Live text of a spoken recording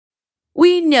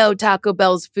We know Taco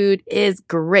Bell's food is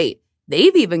great.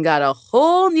 They've even got a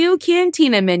whole new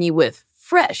cantina menu with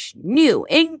fresh, new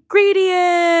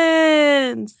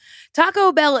ingredients.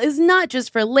 Taco Bell is not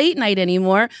just for late night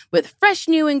anymore, with fresh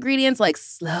new ingredients like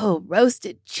slow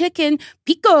roasted chicken,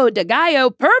 pico de gallo,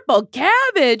 purple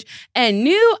cabbage, and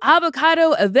new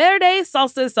avocado verde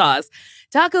salsa sauce.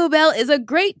 Taco Bell is a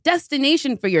great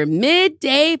destination for your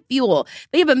midday fuel.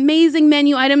 They have amazing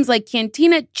menu items like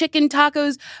cantina chicken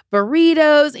tacos,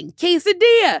 burritos, and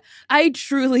quesadilla. I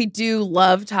truly do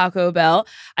love Taco Bell.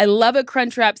 I love a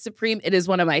Crunchwrap Supreme. It is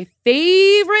one of my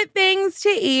favorite things to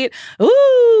eat.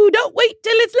 Ooh, don't wait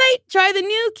till it's late. Try the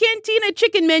new cantina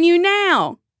chicken menu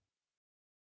now.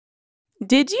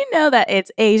 Did you know that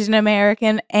it's Asian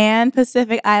American and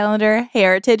Pacific Islander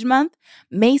Heritage Month?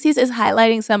 Macy's is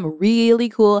highlighting some really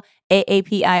cool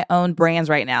AAPI-owned brands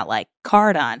right now, like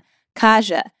Cardon,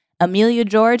 Kaja, Amelia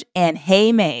George, and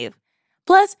Hey Mave.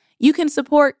 Plus, you can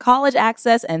support college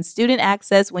access and student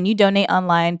access when you donate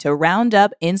online to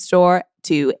Roundup in-store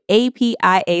to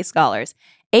APIA scholars.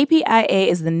 APIA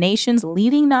is the nation's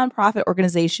leading nonprofit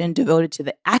organization devoted to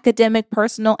the academic,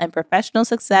 personal, and professional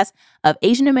success of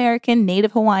Asian American,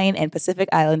 Native Hawaiian, and Pacific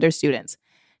Islander students.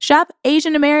 Shop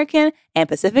Asian American and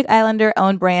Pacific Islander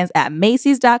owned brands at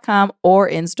Macy's.com or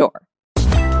in-store.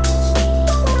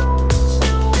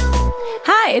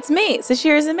 Hi, it's me,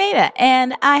 Sashira Zameda,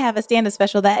 and I have a stand-up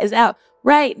special that is out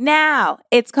right now.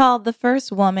 It's called The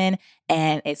First Woman,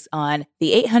 and it's on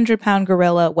the 800-Pound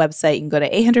Gorilla website. You can go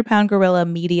to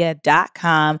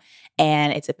 800poundgorillamedia.com,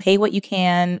 and it's a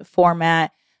pay-what-you-can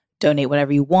format. Donate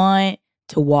whatever you want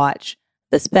to watch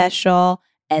the special,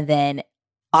 and then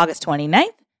August 29th,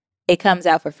 it comes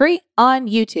out for free on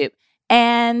YouTube.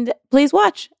 And please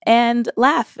watch and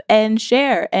laugh and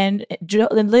share and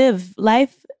live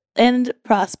life and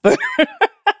prosper.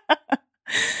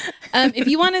 If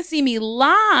you want to see me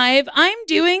live, I'm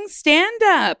doing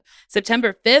stand-up.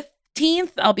 September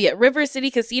 15th, I'll be at River City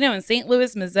Casino in St.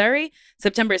 Louis, Missouri.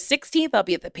 September 16th, I'll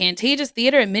be at the Pantages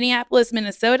Theater in Minneapolis,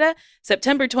 Minnesota.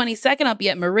 September 22nd, I'll be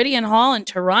at Meridian Hall in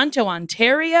Toronto,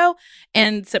 Ontario.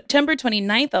 And September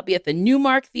 29th, I'll be at the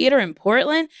Newmark Theater in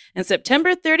Portland. And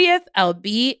September 30th, I'll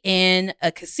be in a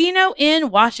casino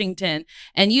in Washington.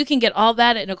 And you can get all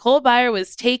that at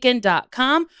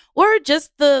NicoleByerWasTaken.com or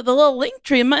just the little link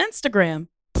tree in my Instagram.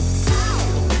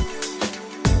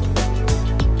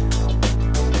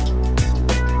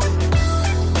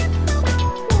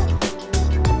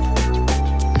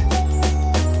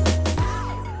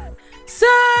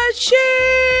 Sashir!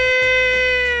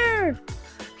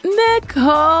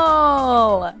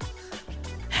 Nicole!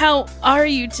 How are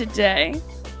you today?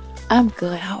 I'm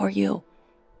good. How are you?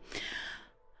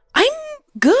 I'm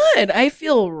good. I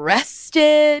feel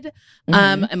rested.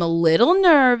 I'm a little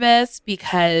nervous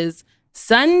because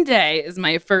Sunday is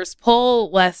my first pole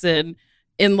lesson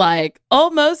in like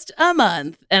almost a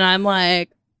month. And I'm like,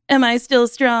 am I still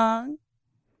strong?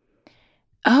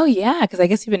 Oh, yeah, because I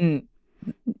guess you've been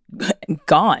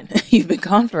gone. You've been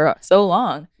gone for so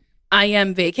long. I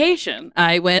am vacation.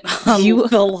 I went on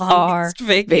the longest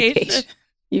vacation.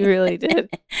 You really did.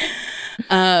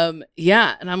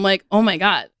 Yeah. And I'm like, oh my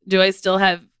God, do I still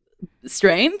have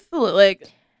strength? Like,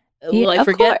 will I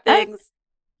forget things?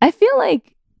 I feel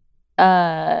like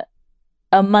a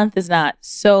month is not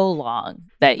so long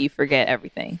that you forget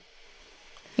everything.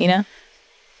 You know?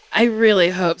 I really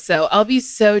hope so. I'll be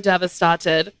so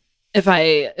devastated if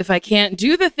I can't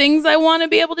do the things I want to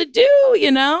be able to do,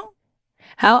 you know?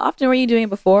 How often were you doing it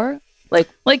before? Like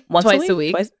once twice a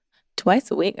week.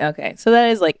 Twice a week? Okay. So that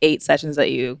is like 8 sessions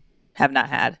that you have not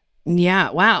had.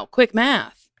 Yeah. Wow. Quick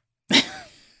math.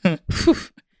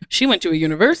 She went to a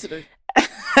university.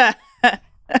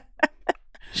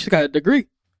 She got a degree.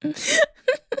 You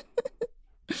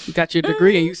got your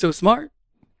degree and you so smart.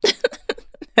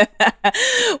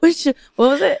 What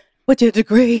was it? What's your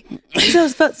degree?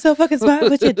 So fucking smart.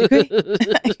 What's your degree?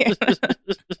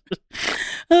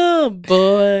 Oh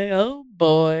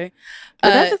boy.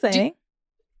 That's exciting.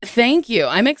 Thank you.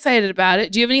 I'm excited about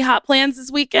it. Do you have any hot plans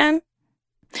this weekend?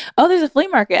 Oh, there's a flea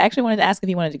market. I actually wanted to ask if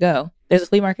you wanted to go. There's a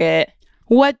flea market.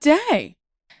 What day?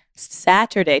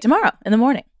 Saturday, tomorrow in the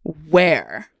morning.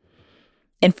 Where?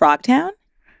 In Frogtown.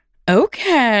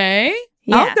 Okay.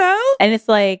 Yeah. I'll go. And it's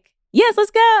like, yes,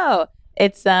 let's go.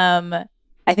 It's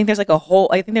I think there's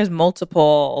there's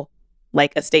multiple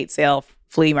like estate sale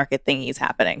flea market thingies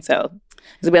happening. So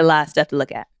there's gonna be a lot of stuff to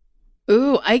look at.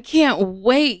 Ooh, I can't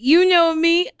wait. You know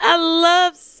me. I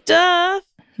love stuff.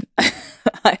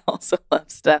 I also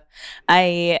love stuff.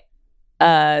 I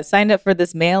signed up for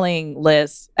this mailing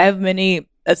list. I have many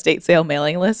estate sale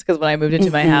mailing lists because when I moved into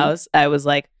my house, I was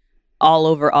like, all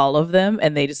over all of them,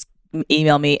 and they just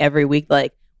email me every week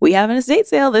like, we have an estate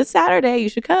sale this Saturday, you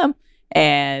should come.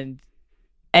 And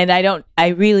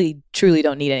I really truly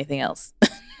don't need anything else.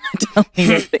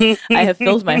 I have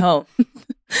filled my home.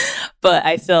 But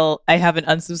I haven't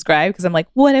unsubscribed because I'm like,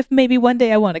 what if maybe one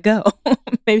day I want to go?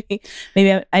 maybe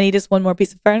I need just one more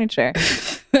piece of furniture.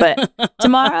 But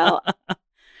tomorrow,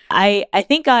 I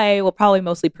think I will probably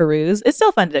mostly peruse. It's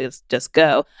still fun to just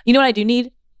go. You know what I do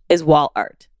need is wall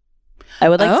art. I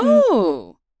would like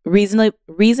some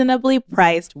reasonably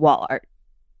priced wall art.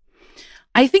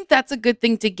 I think that's a good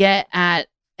thing to get at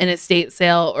an estate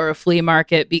sale or a flea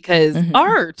market because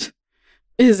art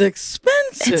is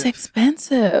expensive. It's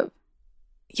expensive.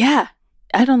 Yeah.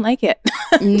 I don't like it.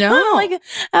 No. I don't like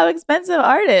how expensive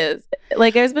art is.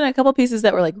 Like, there's been a couple pieces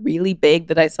that were like really big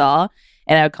that I saw,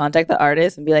 and I would contact the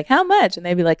artist and be like, how much? And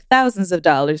they'd be like, thousands of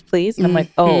dollars, please. And I'm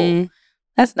like, oh,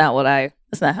 that's not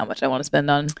how much I want to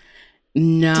spend on.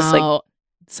 No. Just like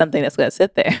something that's going to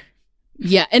sit there.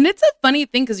 Yeah. And it's a funny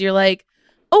thing because you're like,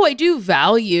 oh, I do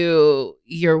value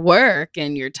your work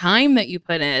and your time that you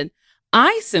put in.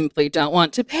 I simply don't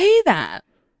want to pay that.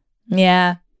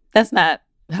 Yeah. That's not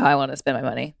how I want to spend my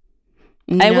money.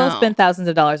 No. I will spend thousands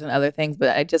of dollars on other things,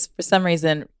 but I just, for some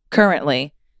reason,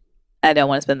 currently, I don't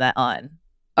want to spend that on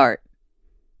art.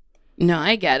 No,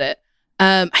 I get it.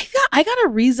 I got a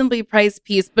reasonably priced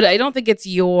piece, but I don't think it's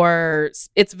yours.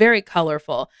 It's very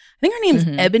colorful. I think her name's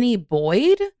Ebony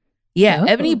Boyd. Yeah,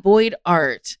 Ebony Boyd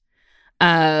Art.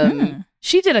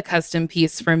 She did a custom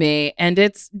piece for me, and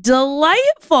it's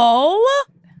delightful.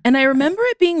 And I remember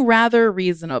it being rather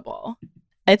reasonable.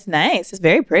 It's nice. It's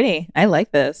very pretty. I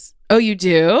like this. Oh, you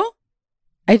do?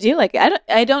 I do like it.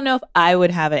 I don't know if I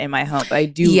would have it in my home, but I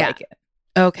do like it.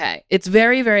 Okay. It's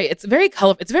very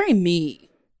colorful. It's very me.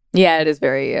 Yeah, it is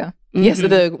very you. Yes,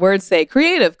 the words say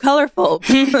creative, colorful,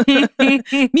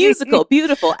 musical,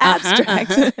 beautiful, abstract.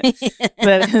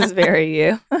 That is very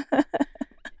you.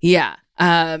 Yeah.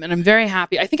 And I'm very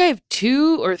happy. I think I have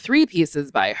 2 or 3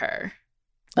 pieces by her.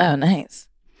 Oh, nice.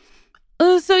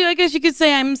 So I guess you could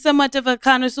say I'm somewhat of a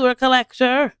connoisseur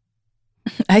collector.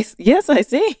 Yes, I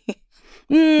see.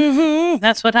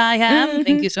 That's what I am.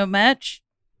 Thank you so much.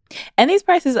 And these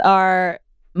prices are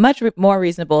much more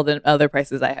reasonable than other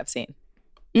prices I have seen.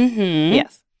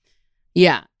 Yes.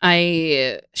 Yeah,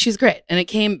 she's great. And it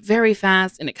came very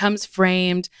fast, and it comes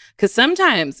framed, because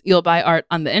sometimes you'll buy art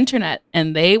on the internet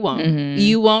and they won't.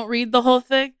 You won't read the whole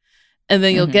thing, and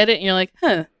then you'll get it and you're like,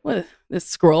 what is this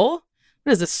scroll?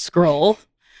 What is this scroll?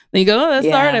 Then you go, oh, that's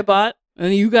the art I bought. And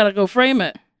then you got to go frame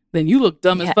it. Then you look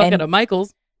dumb as fuck at a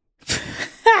Michael's.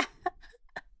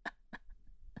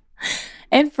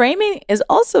 And framing is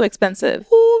also expensive.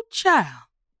 Ooh, child.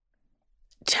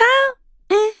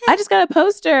 I just got a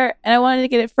poster and I wanted to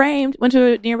get it framed. Went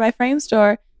to a nearby frame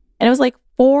store and it was like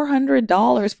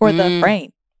 $400 for the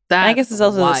frame. I guess it's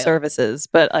also the services,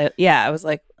 but I was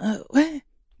like, what?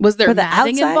 Was there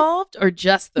matting involved or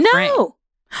just the frame? No,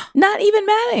 not even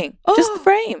matting, just the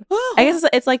frame. I guess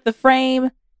it's like the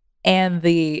frame and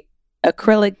the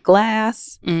acrylic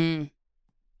glass, and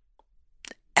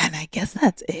I guess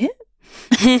that's it.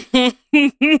 They're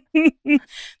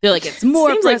like, it's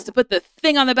more for us to put the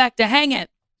thing on the back to hang it.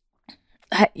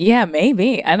 Yeah,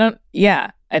 maybe. I don't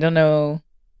know.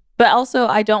 But also,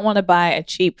 I don't want to buy a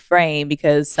cheap frame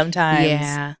because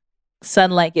sometimes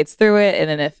sunlight gets through it and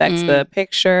then it affects the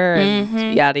picture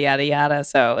and yada, yada, yada.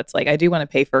 So it's like, I do want to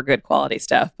pay for good quality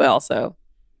stuff, but also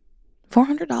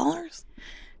 $400?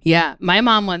 Yeah. My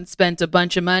mom once spent a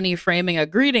bunch of money framing a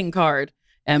greeting card.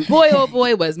 And boy, oh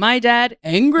boy, was my dad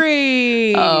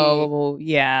angry. Oh,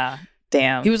 yeah.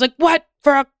 Damn. He was like, what?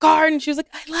 For a card? And she was like,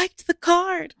 I liked the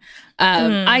card.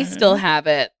 I still have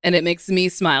it. And it makes me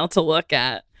smile to look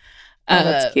at.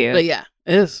 That's cute. But yeah,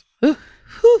 it is. Being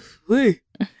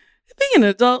an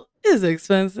adult is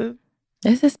expensive.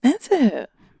 It's expensive.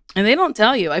 And they don't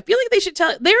tell you. I feel like they should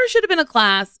tell. There should have been a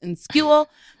class in school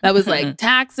that was like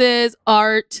taxes,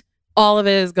 art, all of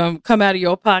it is going to come out of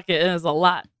your pocket. And it's a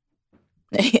lot.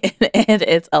 And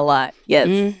it's a lot.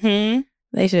 Yes.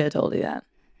 They should have told you that.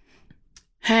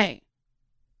 Hey,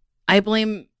 I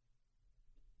blame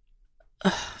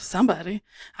somebody.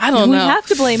 I don't know. We have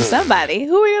to blame somebody.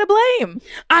 Who are we going to blame?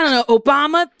 I don't know.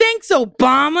 Obama. Thanks,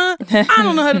 Obama. I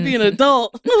don't know how to be an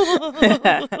adult.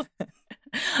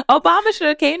 Obama should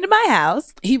have came to my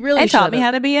house. He really and taught me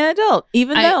how to be an adult,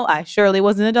 even though I surely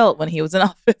was an adult when he was in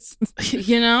office.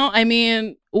 I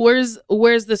mean, where's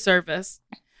the service?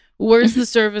 Where's the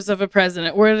service of a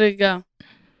president? Where did it go?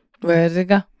 Where did it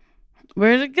go?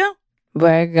 Where did it go?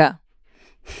 Where did it go?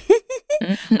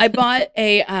 I bought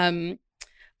a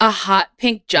hot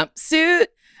pink jumpsuit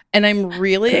And I'm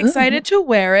really excited to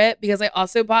wear it because I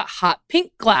also bought hot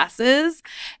pink glasses.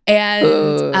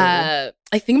 And I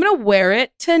think I'm going to wear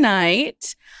it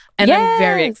tonight. And I'm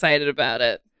very excited about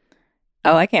it.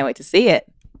 Oh, I can't wait to see it.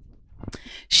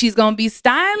 She's going to be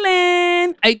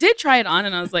styling. I did try it on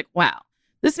and I was like, wow,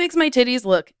 this makes my titties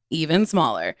look even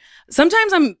smaller.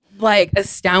 Sometimes I'm like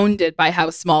astounded by how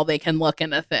small they can look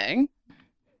in a thing.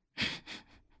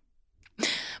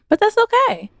 But that's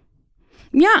okay.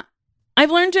 Yeah. I've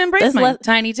learned to embrace my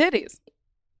tiny titties.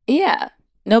 Yeah.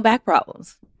 No back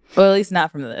problems. Well, at least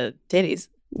not from the titties.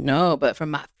 No, but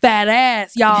from my fat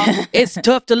ass, y'all. It's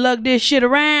tough to lug this shit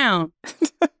around.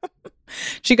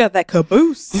 She got that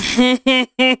caboose.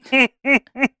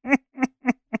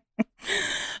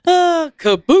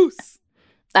 Caboose.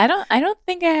 I don't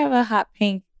think I have a hot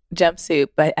pink jumpsuit,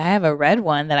 but I have a red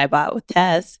one that I bought with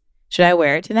Tess. Should I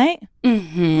wear it tonight?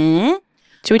 Mm-hmm.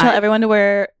 Should we tell everyone to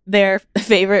wear their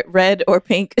favorite red or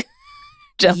pink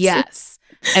jumpsuit? Yes.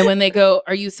 And when they go,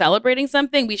 are you celebrating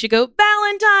something? We should go,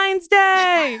 Valentine's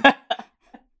Day.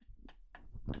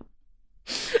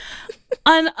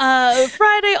 On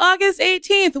Friday, August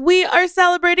 18th, we are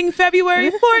celebrating February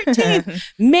 14th.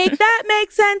 Make that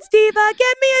make sense, Diva.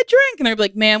 Get me a drink. And they're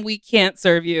like, ma'am, we can't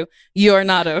serve you. You're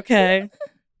not okay.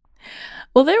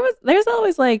 Well, there's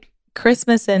always like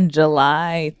Christmas and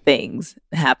July things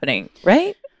happening,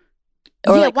 right?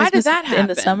 Or yeah, like why Christmas does that happen? In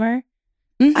the summer?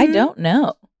 Mm-hmm. I don't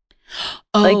know.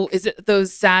 Oh, is it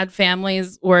those sad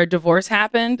families where a divorce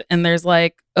happened and there's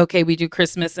like, okay, we do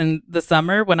Christmas in the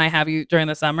summer when I have you during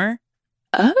the summer?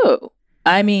 Oh,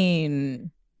 I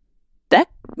mean, that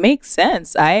makes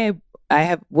sense. I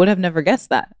would have never guessed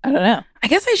that. I don't know. I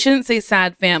guess I shouldn't say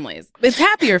sad families. It's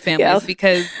happier families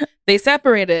because they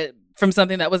separated from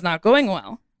something that was not going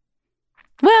well.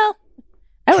 Well,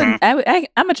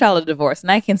 I'm a child of divorce,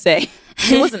 and I can say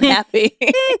it wasn't happy.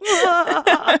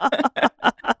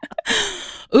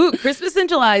 Ooh, Christmas in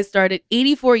July started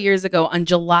 84 years ago on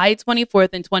July 24th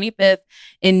and 25th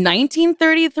in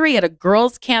 1933 at a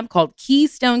girls' camp called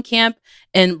Keystone Camp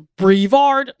in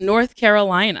Brevard, North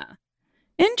Carolina.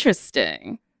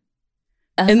 Interesting.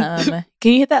 Can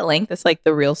you hit that link? That's like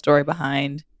the real story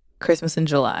behind Christmas in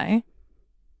July.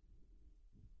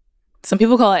 Some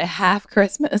people call it half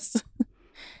Christmas.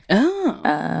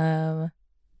 Oh.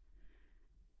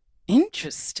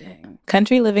 Interesting.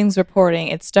 Country Living's reporting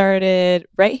it started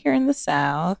right here in the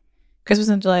South. Christmas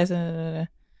in July.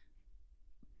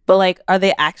 But like, are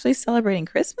they actually celebrating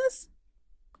Christmas?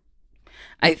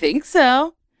 I think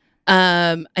so.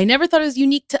 I never thought it was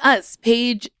unique to us.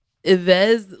 Paige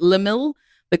Yves Lemille,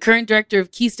 the current director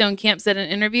of Keystone Camp, said in an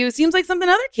interview, it seems like something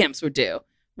other camps would do.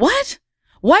 What?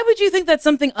 Why would you think that's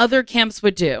something other camps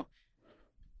would do?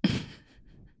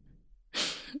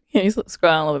 Can you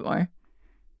scroll down a little bit more?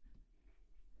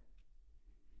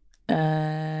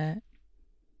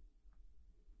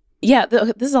 Yeah,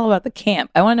 this is all about the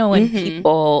camp. I want to know when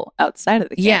people outside of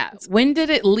the camp. Yeah, when did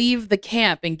it leave the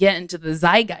camp and get into the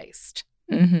zeitgeist?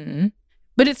 Mm-hmm.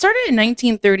 But it started in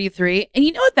 1933, and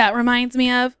you know what that reminds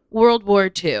me of? World War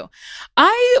II.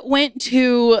 I went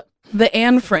to the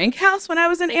Anne Frank house when I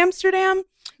was in Amsterdam.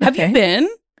 Have you been?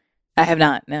 I have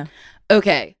not, no.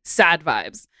 Okay, sad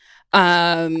vibes.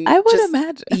 I would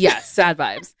imagine. Yes, sad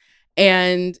vibes.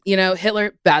 And, you know,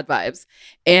 Hitler, bad vibes.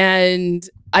 And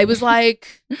I was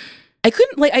like,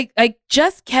 I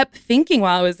just kept thinking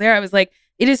while I was there, I was like,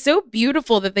 it is so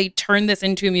beautiful that they turned this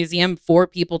into a museum for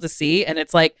people to see. And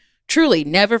it's like, truly,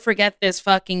 never forget this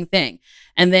fucking thing.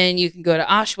 And then you can go to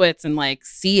Auschwitz and like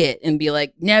see it and be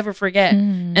like, never forget.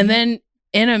 And then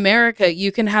in America,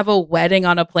 you can have a wedding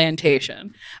on a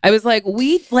plantation. I was like,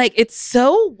 it's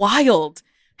so wild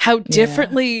how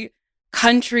differently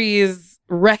countries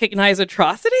recognize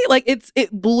atrocity. Like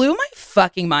it blew my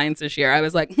fucking mind this year. I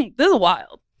was like, this is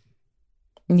wild.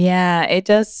 Yeah, it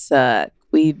does suck.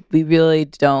 We really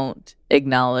don't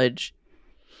acknowledge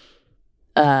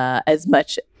as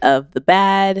much of the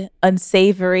bad,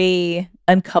 unsavory,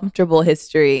 uncomfortable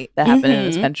history that happened in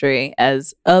this country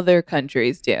as other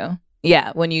countries do.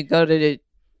 Yeah, when you go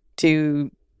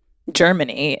to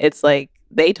Germany, it's like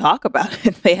they talk about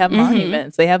it. They have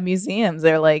monuments, they have museums.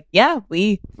 They're like, yeah,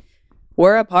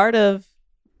 we're a part of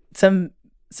some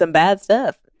bad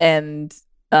stuff, and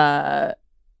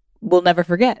we'll never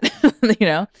forget. You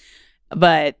know,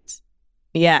 but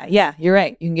yeah, you're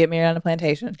right. You can get married on a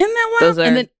plantation. Isn't that wild?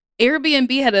 And then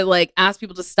Airbnb had to like ask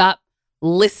people to stop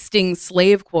listing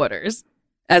slave quarters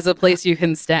as a place you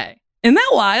can stay. Isn't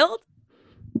that wild?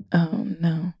 Oh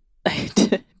no, I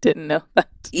didn't know that.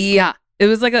 Yeah, it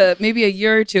was like maybe a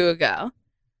year or two ago.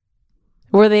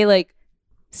 Were they like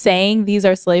saying these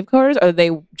are slave quarters, or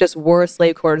they just were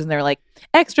slave quarters and they're like,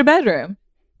 extra bedroom?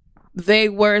 They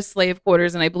were slave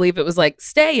quarters, and I believe it was like,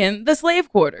 stay in the slave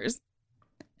quarters.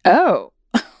 Oh.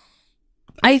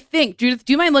 I think. Judith,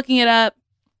 do you mind looking it up?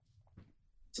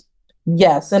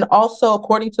 Yes. And also,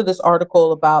 according to this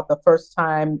article about the first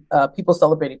time people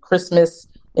celebrated Christmas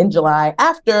in July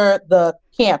after the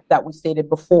camp that we stated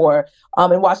before,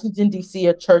 in Washington, D.C.,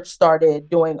 a church started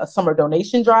doing a summer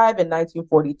donation drive in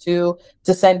 1942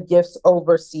 to send gifts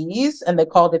overseas, and they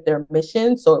called it their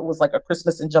mission. So it was like a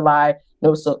Christmas in July, and it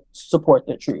was to support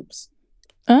the troops.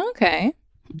 Okay.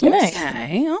 Nice.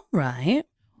 Okay. All right.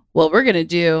 Well, we're going to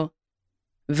do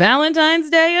Valentine's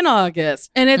Day in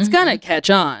August, and it's going to catch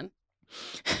on.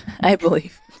 I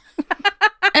believe.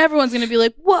 Everyone's going to be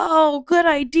like, whoa, good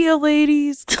idea,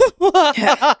 ladies.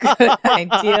 Yeah, good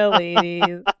idea,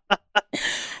 ladies.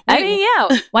 I mean,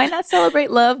 yeah, why not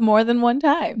celebrate love more than one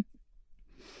time?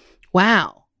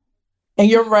 Wow. And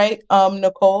you're right,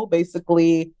 Nicole.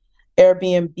 Basically,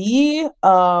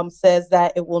 Airbnb says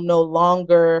that it will no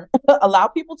longer allow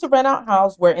people to rent out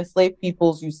houses where enslaved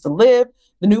peoples used to live.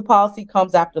 The new policy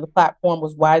comes after the platform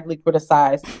was widely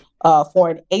criticized for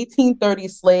an 1830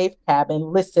 slave cabin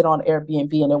listed on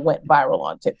Airbnb, and it went viral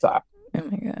on TikTok. Oh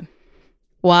my God.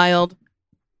 Wild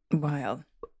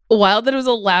Wild that it was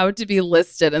allowed to be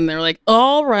listed, and they're like,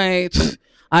 all right,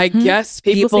 I guess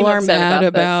People people seem are upset mad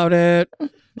about about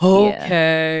it.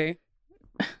 Okay.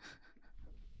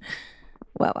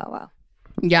 Wow.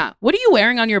 Yeah. What are you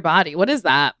wearing on your body? What is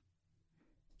that?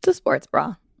 It's a sports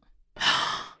bra.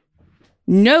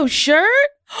 No shirt?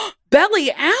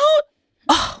 Belly out?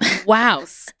 Oh, wow.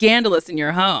 Scandalous in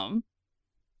your home.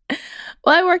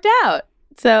 Well, I worked out.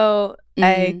 So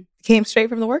I came straight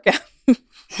from the workout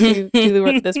to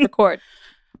this record.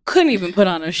 Couldn't even put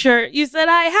on a shirt. You said,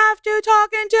 I have to talk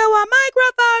into a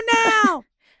microphone now.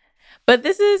 But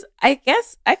this is, I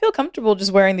guess, I feel comfortable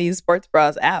just wearing these sports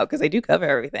bras out because they do cover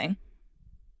everything.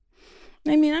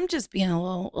 I mean, I'm just being a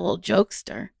little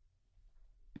jokester.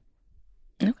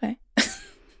 Okay.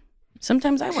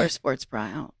 Sometimes I wear a sports bra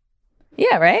out.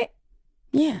 Yeah, right?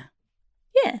 Yeah.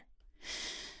 Yeah.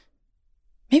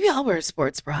 Maybe I'll wear a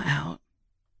sports bra out.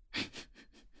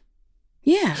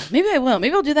 Yeah, maybe I will.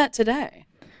 Maybe I'll do that today.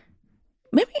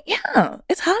 Maybe, yeah.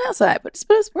 It's hot outside, but just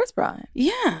put a sports bra on.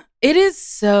 Yeah, it is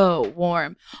so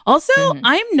warm. Also,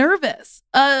 I'm nervous.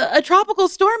 A tropical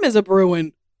storm is a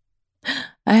brewing.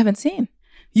 I haven't seen.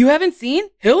 You haven't seen?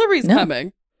 Hillary's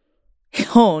coming.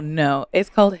 Oh, no. It's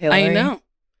called Hillary. I know.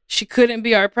 She couldn't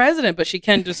be our president, but she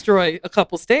can destroy a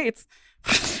couple states.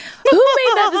 Who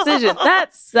made that decision?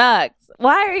 That sucks.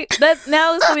 Why are you, that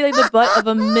now is going to be like the butt of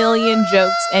a million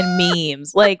jokes and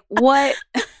memes. Like, what?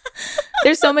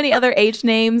 There's so many other H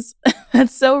names.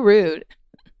 That's so rude.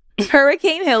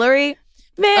 Hurricane Hillary?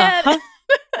 Man,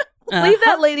 leave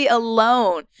that lady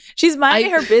alone. She's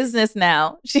minding her business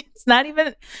now. She's not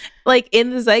even like in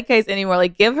the zeitgeist anymore.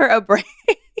 Like, give her a break.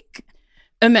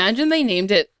 Imagine they named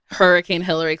it Hurricane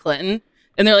Hillary Clinton.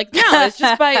 And they're like, no, it's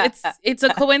just it's a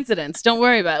coincidence. Don't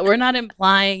worry about it. We're not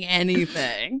implying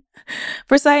anything.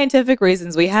 For scientific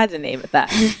reasons, we had to name it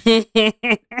that.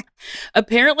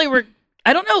 Apparently,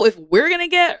 I don't know if we're going to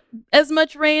get as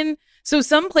much rain. So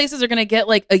some places are going to get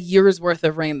like a year's worth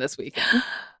of rain this weekend.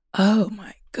 Oh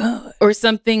my God. Or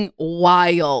something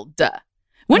wild.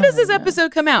 When does this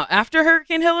episode come out? After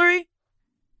Hurricane Hillary?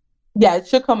 Yeah, it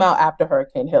should come out after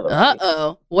Hurricane Hillary.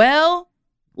 Uh-oh. Well,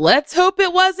 let's hope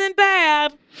it wasn't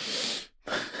bad.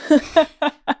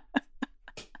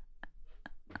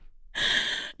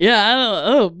 Yeah, I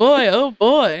don't know. Oh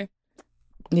boy.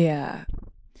 Yeah.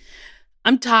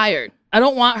 I'm tired. I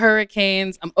don't want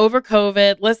hurricanes. I'm over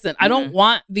COVID. Listen, I don't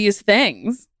want these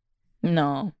things.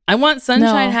 No. I want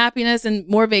sunshine, happiness, and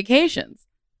more vacations.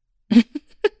 And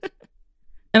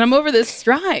I'm over this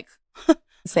strike.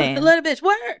 Same. Let a bitch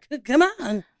work. Come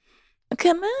on.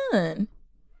 Come on.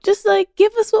 Just like,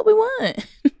 give us what we want.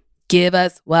 Give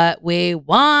us what we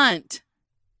want.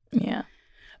 Yeah.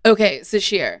 Okay,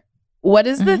 Sashir, what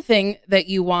is the thing that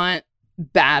you want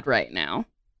bad right now?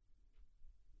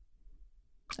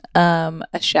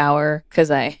 A shower, because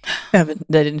I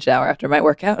didn't shower after my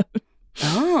workout.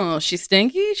 Oh, she's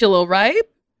stinky? She a little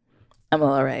ripe? I'm a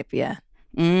little ripe, yeah.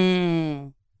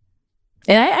 Mm.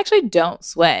 And I actually don't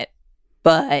sweat,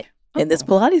 but in this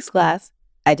Pilates class,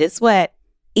 I did sweat.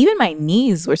 Even my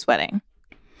knees were sweating.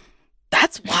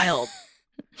 That's wild.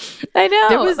 I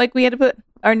know. Like, we had to put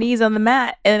our knees on the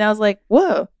mat, and I was like,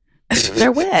 whoa,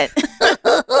 they're wet.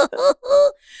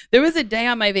 There was a day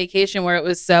on my vacation where it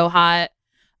was so hot.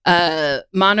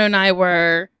 Mono and I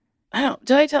were I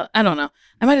don't know.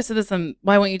 I might have said this on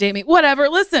Why Won't You Date Me? Whatever.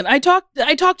 Listen, I talk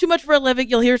too much for a living.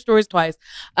 You'll hear stories twice.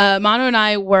 Manu and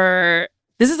I were,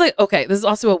 this is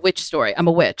also a witch story. I'm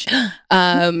a witch.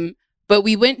 But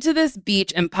we went to this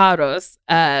beach in Paros,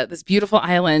 this beautiful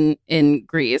island in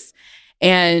Greece.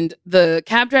 And the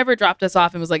cab driver dropped us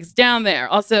off and was like, it's down there.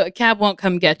 Also, a cab won't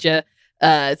come get you.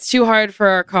 It's too hard for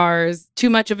our cars, too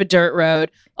much of a dirt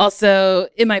road. Also,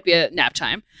 it might be a nap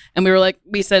time. And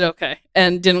we said, okay,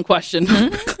 and didn't question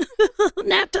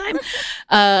nap time.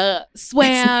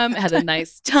 Swam, had a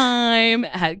nice time,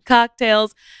 had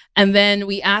cocktails. And then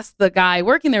we asked the guy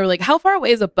working there, we're like, how far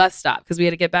away is a bus stop? Because we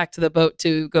had to get back to the boat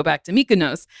to go back to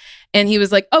Mykonos. And he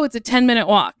was like, oh, it's a 10-minute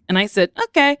walk. And I said,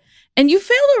 okay. And you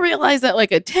fail to realize that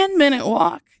like a 10-minute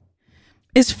walk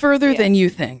is further than you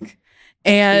think.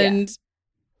 And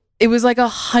it was like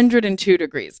 102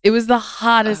 degrees. It was the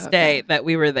hottest day that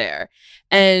we were there.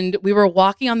 And we were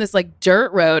walking on this like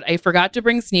dirt road. I forgot to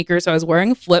bring sneakers, so I was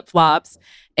wearing flip-flops.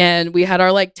 And we had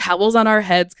our like towels on our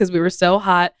heads because we were so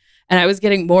hot. And I was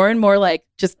getting more and more like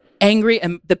just angry.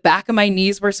 And the back of my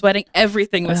knees were sweating.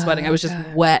 Everything was sweating. I was just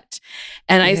wet.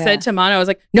 And I said to Mano, I was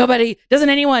like, doesn't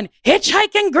anyone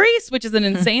hitchhike in Greece? Which is an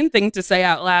insane thing to say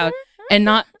out loud. And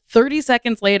not 30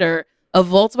 seconds later, a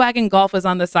Volkswagen Golf was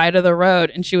on the side of the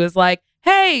road. And she was like,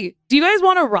 hey, do you guys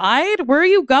want to ride? Where are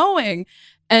you going?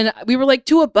 And we were like,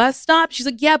 to a bus stop. She's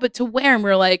like, yeah, but to where? And we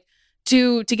were like,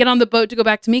 to get on the boat to go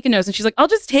back to Mykonos. And she's like, I'll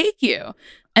just take you.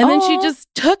 And then she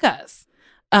just took us.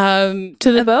 To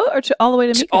the boat or all the way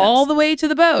to Mykonos? All the way to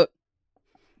the boat.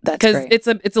 That's because great.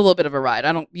 it's a little bit of a ride.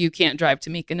 You can't drive to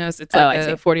Mykonos. It's like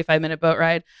a 45-minute boat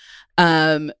ride.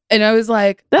 And I was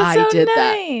like, I did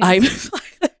that.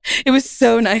 It was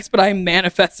so nice, but I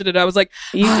manifested it. I was like,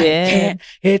 can't.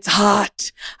 It's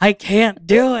hot. I can't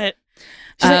do it.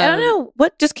 She's like, I don't know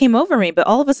what just came over me, but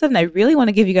all of a sudden I really want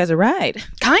to give you guys a ride.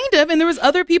 Kind of. And there was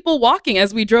other people walking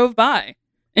as we drove by.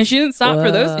 And she didn't stop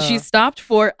for those. She stopped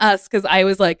for us because I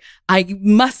was like, I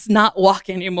must not walk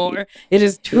anymore. It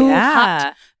is too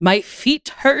hot. My feet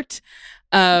hurt.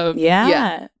 Well,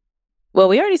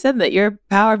 we already said that your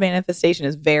power of manifestation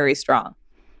is very strong.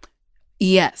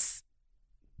 Yes.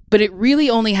 But it really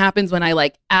only happens when I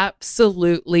like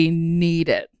absolutely need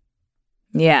it.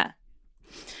 Yeah.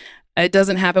 It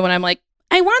doesn't happen when I'm like,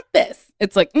 I want this.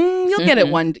 It's like, you'll get it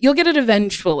you'll get it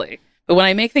eventually. But when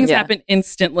I make things happen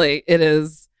instantly, it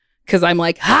is because I'm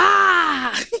like,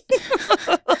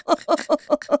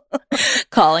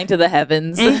 calling to the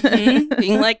heavens.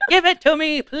 Being like, give it to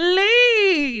me,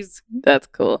 please. That's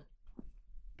cool.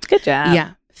 Good job.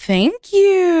 Yeah. Thank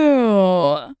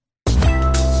you.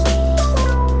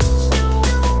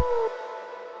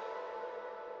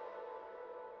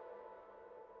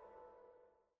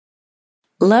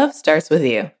 Love starts with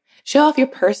you. Show off your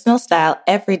personal style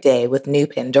every day with new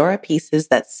Pandora pieces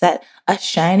that set a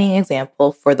shining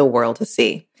example for the world to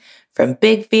see. From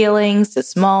big feelings to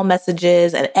small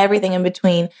messages and everything in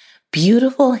between,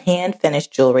 beautiful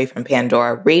hand-finished jewelry from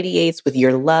Pandora radiates with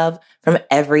your love from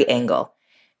every angle.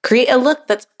 Create a look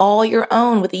that's all your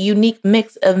own with a unique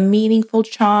mix of meaningful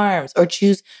charms, or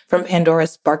choose from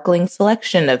Pandora's sparkling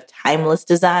selection of timeless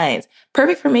designs,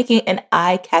 perfect for making an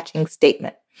eye-catching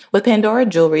statement. With Pandora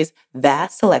Jewelry's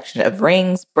vast selection of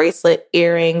rings, bracelet,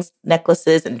 earrings,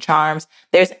 necklaces, and charms,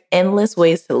 there's endless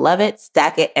ways to love it,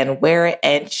 stack it, and wear it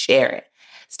and share it.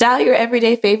 Style your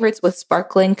everyday favorites with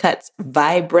sparkling cuts,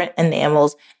 vibrant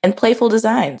enamels, and playful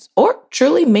designs, or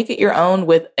truly make it your own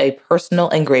with a personal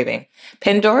engraving.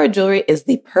 Pandora Jewelry is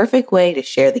the perfect way to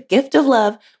share the gift of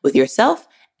love with yourself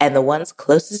and the ones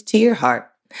closest to your heart.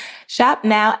 Shop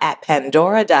now at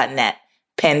pandora.net.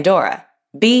 Pandora.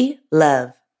 Be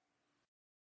love.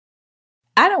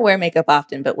 I don't wear makeup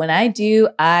often, but when I do,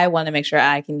 I want to make sure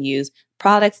I can use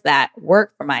products that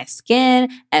work for my skin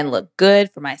and look good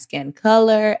for my skin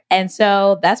color. And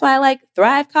so that's why I like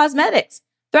Thrive Causemetics.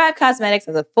 Thrive Causemetics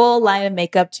has a full line of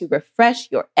makeup to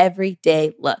refresh your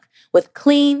everyday look. With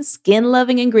clean,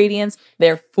 skin-loving ingredients,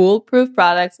 their foolproof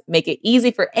products make it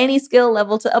easy for any skill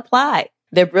level to apply.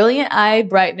 Their Brilliant Eye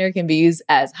Brightener can be used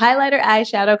as highlighter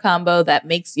eyeshadow combo that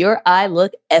makes your eye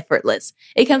look effortless.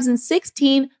 It comes in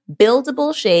 16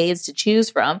 buildable shades to choose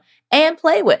from and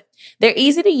play with. Their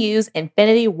easy-to-use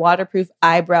Infinity Waterproof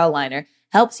Eyebrow Liner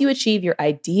helps you achieve your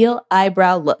ideal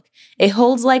eyebrow look. It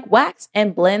holds like wax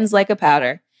and blends like a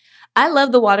powder. I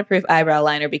love the waterproof eyebrow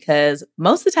liner because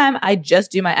most of the time I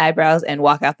just do my eyebrows and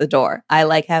walk out the door. I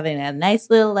like having a nice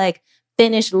little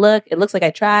finished look. It looks like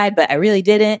I tried, but I really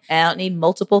didn't. And I don't need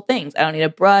multiple things. I don't need a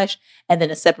brush and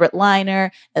then a separate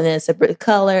liner and then a separate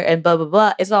color and blah, blah,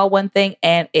 blah. It's all one thing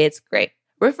and it's great.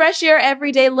 Refresh your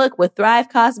everyday look with Thrive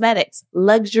Causemetics,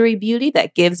 luxury beauty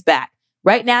that gives back.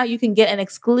 Right now, you can get an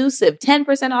exclusive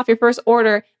 10% off your first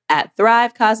order at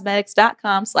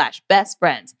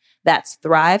thrivecosmetics.com/bestfriends. That's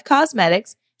Thrive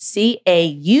Cosmetics,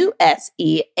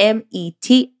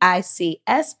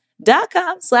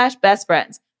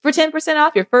 CAUSEMETICS.com/bestfriends for 10%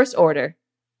 off your first order.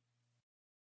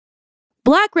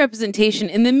 Black representation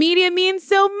in the media means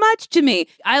so much to me.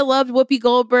 I loved Whoopi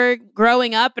Goldberg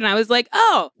growing up, and I was like,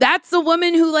 oh, that's a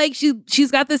woman who, like, she's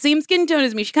got the same skin tone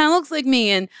as me. She kind of looks like me,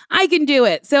 and I can do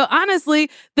it. So honestly,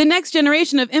 the next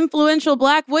generation of influential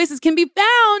Black voices can be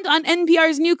found on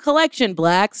NPR's new collection,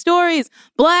 Black Stories,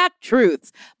 Black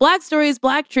Truths. Black Stories,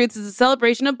 Black Truths is a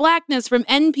celebration of Blackness from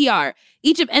NPR.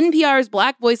 Each of NPR's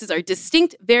Black voices are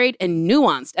distinct, varied, and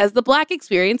nuanced as the Black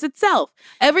experience itself.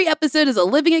 Every episode is a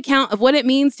living account of what it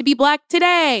means to be Black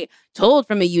today, told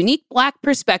from a unique Black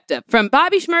perspective. From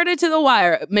Bobby Shmurda to The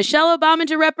Wire, Michelle Obama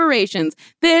to reparations,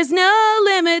 there's no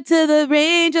limit to the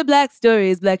range of Black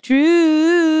stories, Black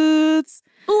truths.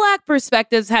 Black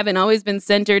perspectives haven't always been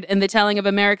centered in the telling of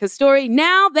America's story.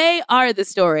 Now they are the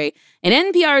story. In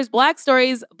NPR's Black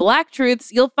Stories, Black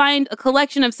Truths, you'll find a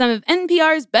collection of some of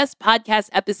NPR's best podcast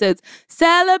episodes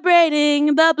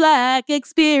celebrating the Black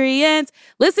experience.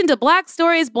 Listen to Black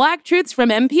Stories, Black Truths from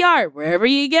NPR, wherever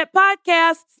you get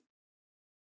podcasts.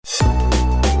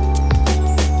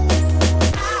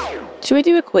 Should we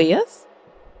do a quiz?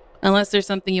 Unless there's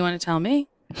something you want to tell me.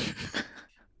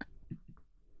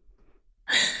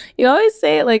 You always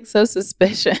say it like so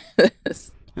suspicious. I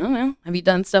don't know. Have you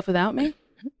done stuff without me?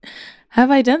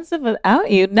 Have I done stuff without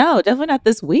you? No, definitely not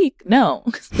this week. No.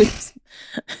 It's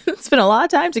been a lot of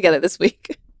time together this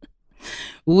week.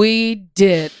 We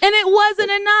did. And it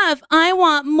wasn't enough. I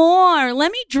want more.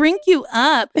 Let me drink you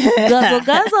up. Guzzle,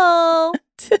 guzzle.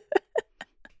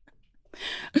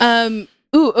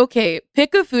 Ooh, okay.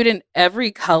 Pick a food in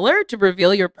every color to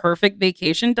reveal your perfect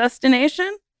vacation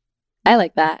destination. I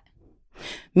like that.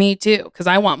 Me too, because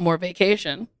I want more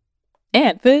vacation.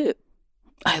 And food.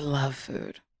 I love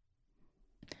food.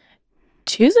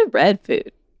 Choose a red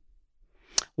food.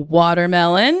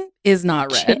 Watermelon is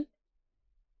not red.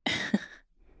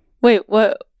 Wait,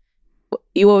 what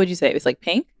would you say? It was like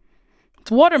pink?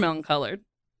 It's watermelon colored.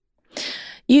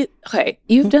 You've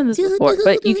done this before,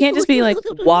 but you can't just be like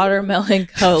watermelon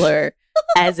color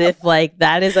as if like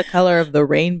that is a color of the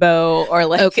rainbow or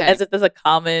like as if there's a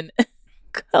common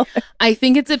color. I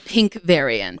think it's a pink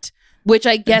variant, which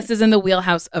I guess is in the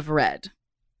wheelhouse of red.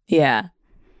 Yeah.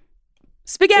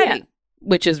 Spaghetti,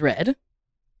 which is red.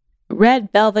 Red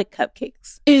velvet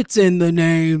cupcakes. It's in the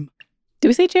name. Do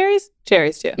we say cherries?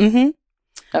 Cherries too. Mm-hmm.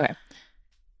 Okay.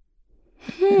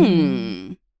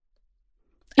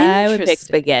 I would pick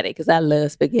spaghetti because I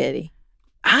love spaghetti.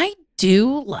 I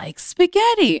do like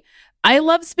spaghetti. I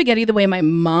love spaghetti the way my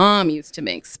mom used to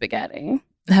make spaghetti.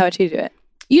 How would she do it?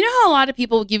 You know how a lot of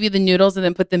people give you the noodles and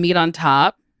then put the meat on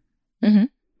top? Mm-hmm.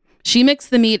 She mixed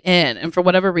the meat in, and for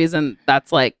whatever reason,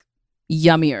 that's like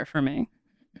yummier for me.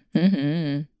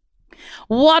 Mm-hmm.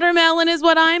 Watermelon is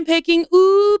what I'm picking.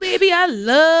 Ooh, baby, I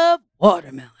love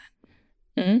watermelon.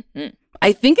 Mm-hmm.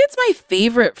 I think it's my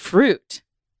favorite fruit.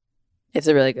 It's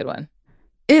a really good one.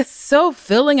 It's so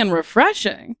filling and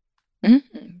refreshing.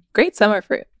 Mm-hmm. Great summer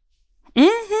fruit.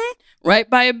 Mm-hmm. Right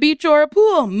by a beach or a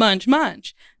pool. Munch,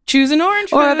 munch. Choose an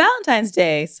orange or food. a Valentine's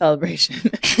Day celebration.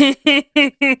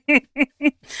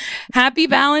 Happy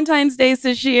Valentine's Day,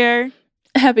 Sashir.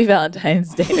 Happy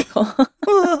Valentine's Day, Nicole.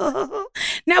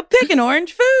 Now pick an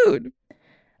orange food.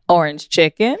 Orange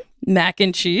chicken. Mac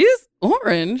and cheese.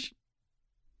 Orange.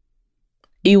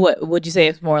 What would you say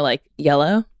it's more like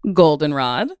yellow?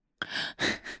 Goldenrod.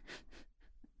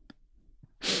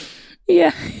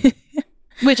 Yeah.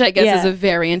 Which I guess is a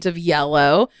variant of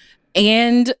yellow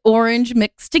and orange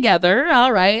mixed together.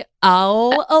 All right.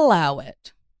 I'll allow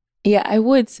it. Yeah, I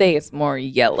would say it's more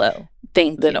yellow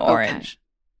than orange. Okay.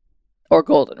 Or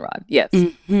goldenrod. Yes.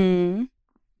 Mm-hmm.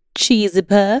 Cheesy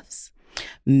puffs.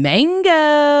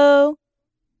 Mango.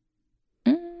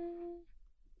 I'm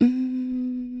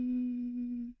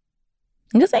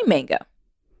going to say mango.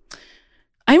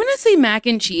 I'm going to say mac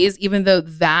and cheese, even though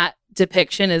that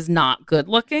depiction is not good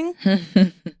looking.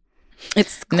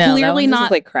 It's clearly not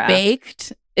like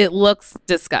baked. It looks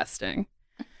disgusting.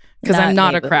 Because I'm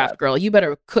not a craft girl. You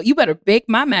better bake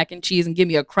my mac and cheese and give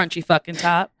me a crunchy fucking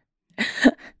top.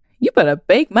 You better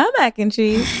bake my mac and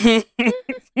cheese.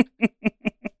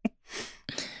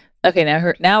 Okay,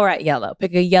 now we're at yellow.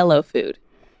 Pick a yellow food.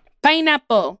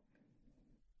 Pineapple.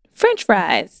 French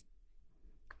fries.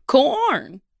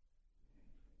 Corn.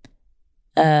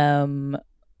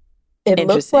 It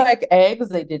looks Interesting. like eggs.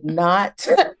 They did not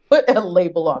put a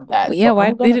label on that. Yeah, So why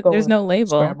I'm gonna go there's with no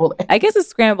label? scrambled eggs. I guess it's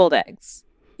scrambled eggs,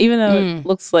 even though Mm. it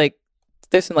looks like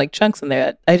there's some like chunks in there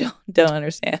that I don't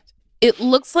understand. It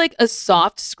looks like a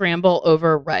soft scramble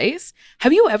over rice.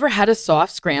 Have you ever had a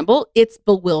soft scramble? It's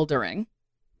bewildering.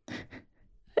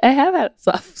 I have had a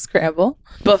soft scramble.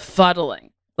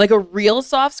 Befuddling. Like a real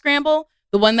soft scramble,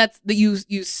 the one that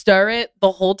you stir it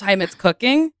the whole time it's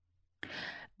cooking.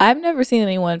 I've never seen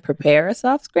anyone prepare a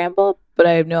soft scramble, but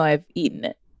I know I've eaten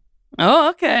it. Oh,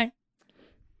 okay.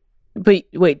 But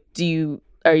wait,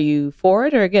 are you for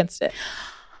it or against it?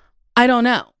 I don't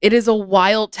know. It is a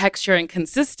wild texture and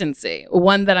consistency.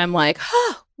 One that I'm like,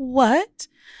 huh, what?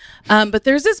 But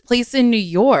there's this place in New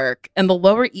York and the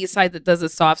Lower East Side that does a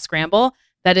soft scramble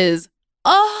that is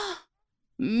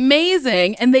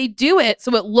amazing. And they do it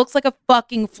so it looks like a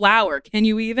fucking flower. Can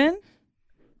you even?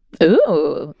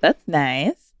 Ooh, that's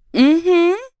nice.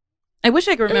 Mm-hmm. I wish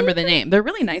I could remember the name. They're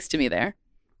really nice to me there.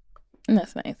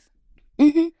 That's nice.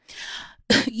 Mm-hmm.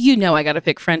 You know I got to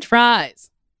pick French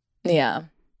fries. Yeah.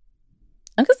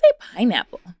 I'm gonna say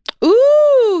pineapple.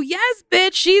 Ooh, yes,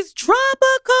 bitch. She's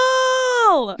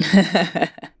tropical.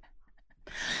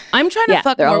 I'm trying to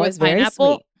fuck they're more always with very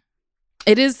pineapple. sweet.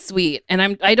 It is sweet.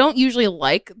 And I don't usually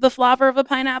like the flavor of a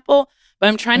pineapple, but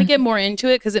I'm trying to get more into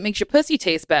it because it makes your pussy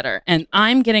taste better. And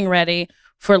I'm getting ready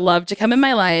for love to come in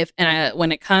my life. And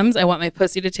when it comes, I want my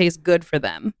pussy to taste good for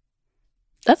them.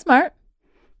 That's smart.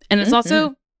 And it's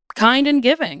also kind and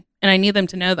giving. And I need them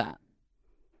to know that.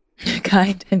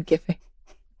 Kind and giving.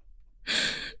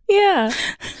 Yeah.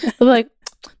 Like,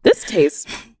 this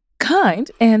tastes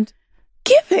kind and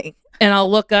giving. And I'll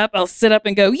look up, I'll sit up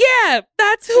and go, yeah,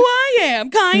 that's who I am,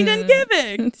 kind and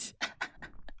giving.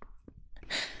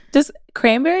 Does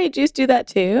cranberry juice do that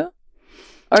too?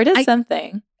 Or does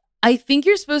something? I think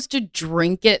you're supposed to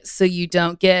drink it so you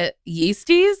don't get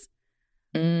yeasties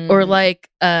or like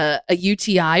a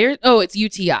UTI it's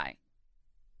UTI.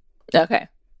 Okay.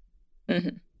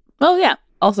 Mm-hmm. Well, yeah.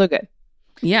 Also good.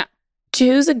 Yeah.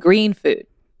 Choose a green food.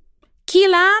 Key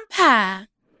lime pie.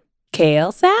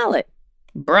 Kale salad.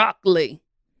 Broccoli.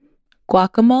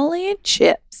 Guacamole and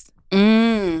chips.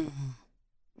 I'm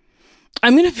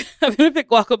gonna pick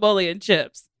guacamole and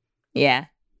chips. Yeah.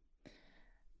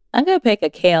 I'm gonna pick a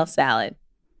kale salad.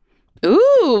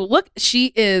 Ooh, look, she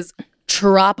is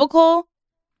tropical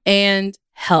and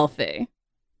healthy.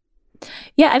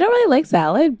 Yeah, I don't really like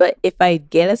salad, but if I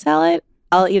get a salad,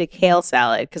 I'll eat a kale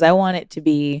salad because I want it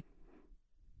to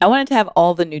have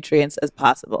all the nutrients as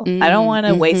possible. I don't want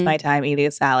to waste my time eating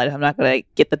a salad if I'm not going to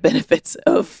get the benefits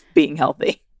of being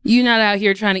healthy. You're not out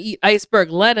here trying to eat iceberg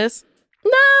lettuce.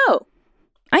 No.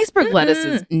 Iceberg lettuce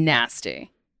is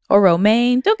nasty. Or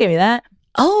romaine. Don't give me that.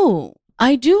 Oh,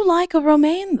 I do like a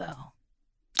romaine, though.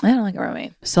 I don't like a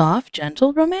romaine. Soft,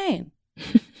 gentle romaine.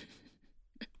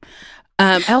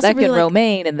 I also that really can like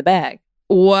romaine in the bag.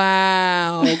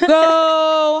 Wow.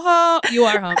 Go home. You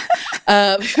are home.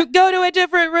 Go to a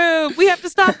different room. We have to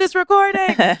stop this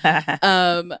recording.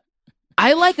 I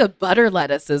like a butter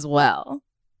lettuce as well.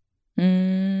 I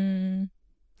mean,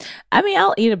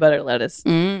 I'll eat a butter lettuce.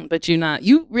 But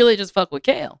you really just fuck with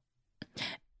kale.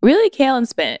 Really, kale and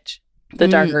spinach. The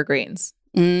darker greens.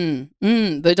 The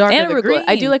darker and the arugula. green.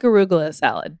 I do like arugula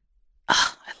salad.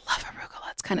 Oh, I love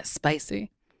arugula. It's kind of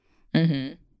spicy.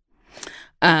 Choose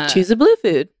a blue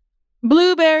food.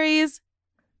 Blueberries.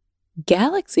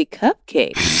 Galaxy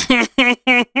cupcake.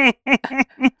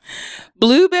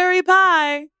 Blueberry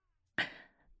pie.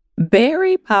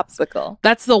 Berry popsicle.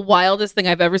 That's the wildest thing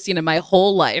I've ever seen in my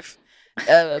whole life.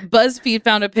 BuzzFeed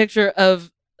found a picture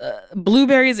of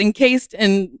blueberries encased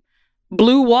in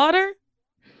blue water.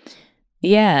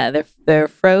 Yeah, they're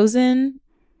frozen.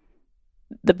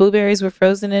 The blueberries were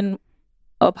frozen in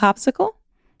a popsicle.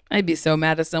 I'd be so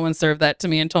mad if someone served that to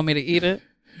me and told me to eat it.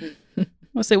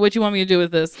 I'll say, what you want me to do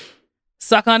with this?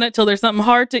 Suck on it till there's something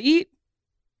hard to eat?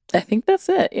 I think that's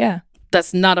it, yeah.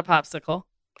 That's not a popsicle.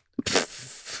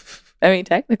 I mean,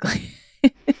 technically.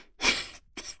 It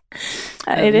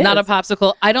is. Not a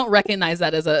popsicle. I don't recognize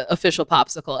that as an official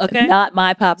popsicle, okay? Not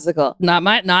my popsicle. Not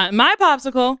my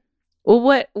popsicle.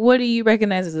 Well, what do you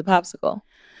recognize as a popsicle?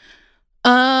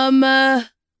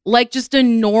 Like just a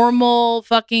normal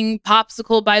fucking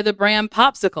popsicle by the brand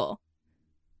Popsicle.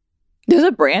 There's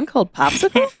a brand called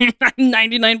Popsicle? I'm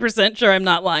 99% sure I'm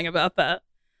not lying about that.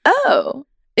 Oh.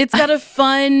 It's got a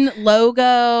fun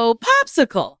logo.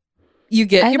 Popsicle. You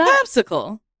get your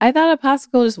popsicle. I thought a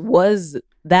popsicle just was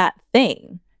that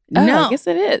thing. No. I guess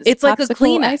it is. It's like a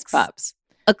Popsicle Kleenex. Ice Pops.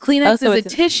 A Kleenex so is a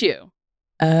tissue.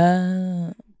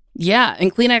 Oh. Yeah,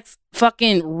 and Kleenex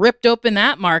fucking ripped open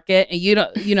that market,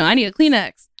 and I need a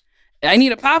Kleenex. I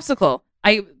need a popsicle.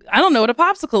 I don't know what a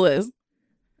popsicle is.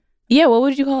 Yeah, what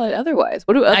would you call it otherwise?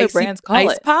 What do other brands call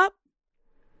ice it? Pop?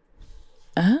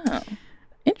 Oh,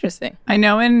 interesting. I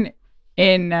know in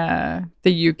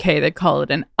the UK they call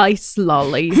it an ice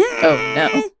lolly. Oh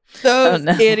no. Those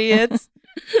idiots.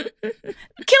 Can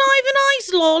I have an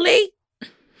ice lolly?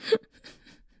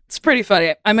 It's pretty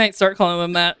funny. I might start calling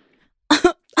them that.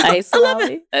 Ice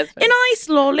lolly? That's funny. An ice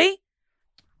lolly.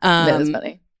 That is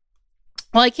funny.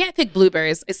 Well, I can't pick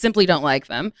blueberries. I simply don't like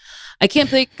them. I can't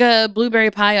pick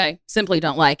blueberry pie. I simply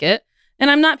don't like it.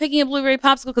 And I'm not picking a blueberry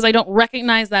popsicle because I don't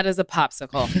recognize that as a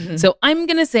popsicle. So I'm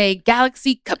going to say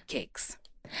Galaxy Cupcakes.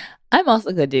 I'm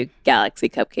also going to do Galaxy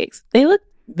Cupcakes. They look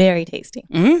very tasty.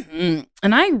 Mm-hmm.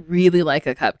 And I really like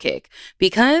a cupcake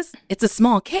because it's a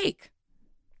small cake.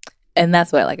 And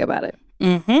that's what I like about it.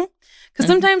 Mm-hmm. Because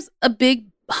sometimes a big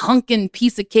hunkin'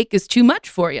 piece of cake is too much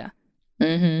for you.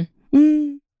 Mm-hmm.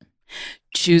 Mm.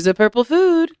 Choose a purple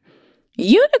food.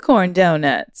 Unicorn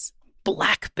donuts.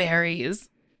 Blackberries.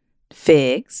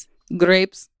 Figs.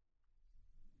 Grapes.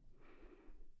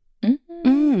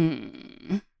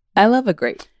 Mm-hmm. I love a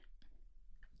grape.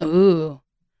 Ooh.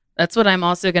 That's what I'm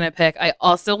also going to pick. I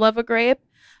also love a grape.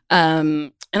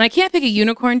 And I can't pick a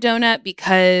unicorn donut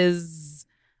because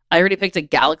I already picked a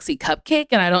Galaxy Cupcake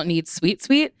and I don't need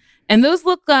sweet. And those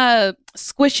look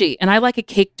squishy and I like a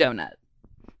cake donut.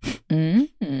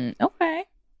 Okay.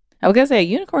 I was going to say a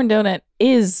unicorn donut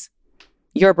is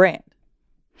your brand.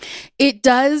 It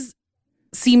does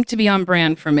seem to be on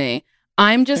brand for me.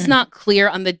 I'm just not clear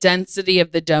on the density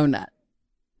of the donut.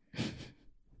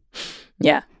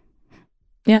 Yeah.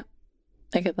 Yeah.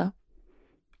 I get that.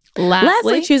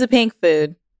 Lastly, choose a pink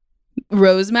food.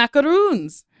 rose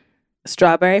macaroons.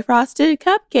 Strawberry frosted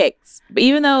cupcakes. But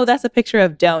even though that's a picture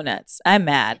of donuts, I'm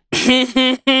mad.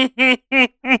 I'm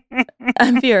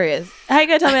furious. How you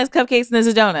gonna tell me that's cupcakes and there's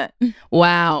a donut?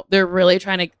 Wow. They're really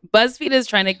BuzzFeed is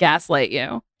trying to gaslight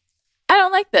you. I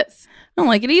don't like this. I don't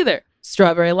like it either.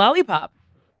 Strawberry lollipop.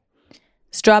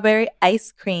 Strawberry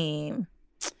ice cream.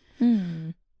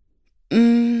 I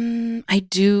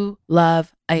do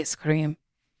love ice cream.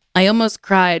 I almost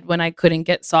cried when I couldn't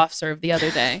get soft serve the other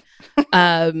day.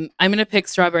 I'm going to pick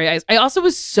strawberry ice. I also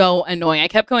was so annoying. I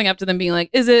kept going up to them being like,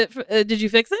 "Is it, did you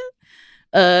fix it?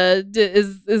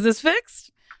 Is this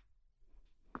fixed?"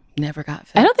 Never got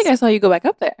fixed. I don't think I saw you go back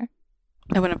up there.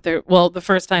 I went up there, well, the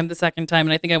first time, the second time,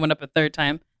 and I think I went up a third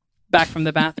time back from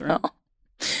the bathroom. Oh.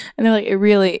 And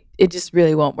they're like, it just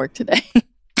really won't work today.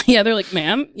 Yeah, they're like,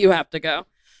 "Ma'am, you have to go."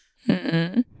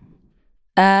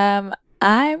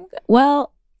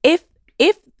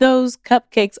 If those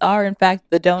cupcakes are in fact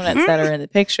the donuts that are in the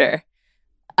picture,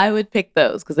 I would pick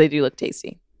those because they do look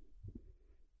tasty.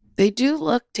 They do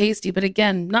look tasty, but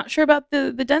again, not sure about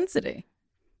the density.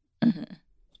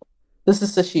 This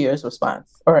is Sashir's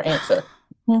response or answer.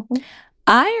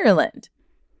 Ireland.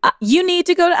 You need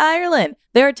to go to Ireland.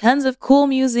 There are tons of cool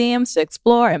museums to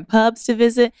explore and pubs to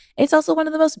visit. It's also one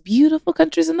of the most beautiful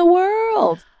countries in the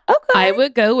world. Okay. I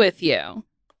would go with you.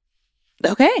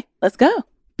 Okay, let's go.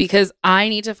 Because I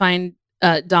need to find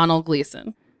Donald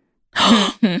Gleason.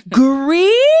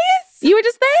 Greece? You were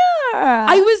just there.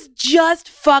 I was just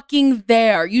fucking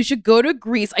there. You should go to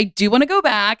Greece. I do want to go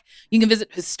back. You can visit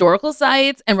historical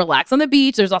sites and relax on the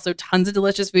beach. There's also tons of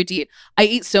delicious food to eat. I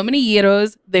ate so many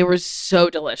gyros. They were so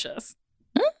delicious.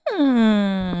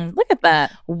 Look at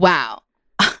that. Wow.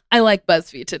 I like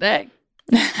BuzzFeed today.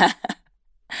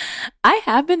 I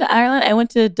have been to Ireland. I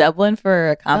went to Dublin for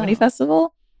a comedy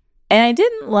festival and I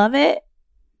didn't love it,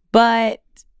 but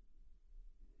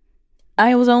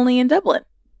I was only in Dublin.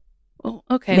 Oh,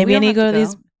 okay. Maybe I need to go to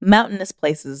these mountainous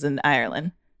places in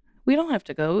Ireland. We don't have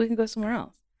to go. We can go somewhere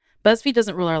else. BuzzFeed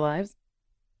doesn't rule our lives.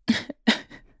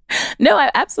 No, I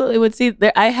absolutely would see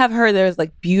there. I have heard there's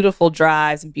like beautiful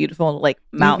drives and beautiful like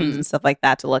mountains and stuff like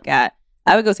that to look at.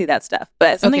 I would go see that stuff.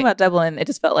 But something about Dublin, it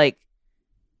just felt like,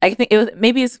 I think it was,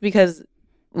 maybe it's because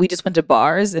we just went to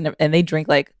bars and they drink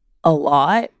like a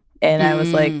lot. And I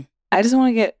was like, I just want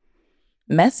to get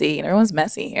messy. And everyone's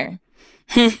messy here.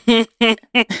 And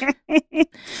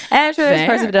I'm sure there's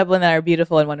parts of Dublin that are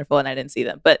beautiful and wonderful and I didn't see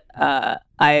them. But I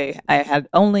had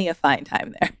only a fine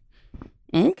time there.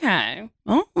 Okay.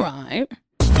 All right.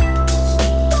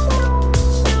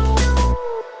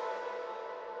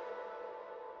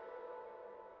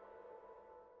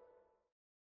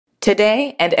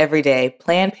 Today and every day,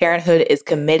 Planned Parenthood is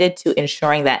committed to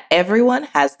ensuring that everyone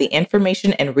has the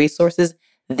information and resources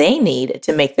they need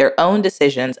to make their own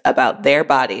decisions about their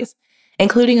bodies,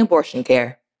 including abortion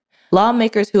care.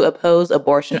 Lawmakers who oppose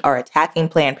abortion are attacking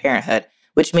Planned Parenthood,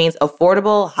 which means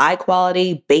affordable,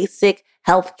 high-quality, basic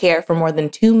Health care for more than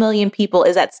 2 million people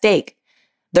is at stake.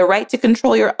 The right to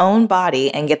control your own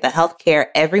body and get the health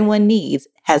care everyone needs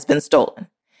has been stolen.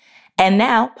 And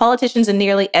now, politicians in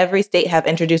nearly every state have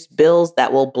introduced bills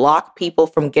that will block people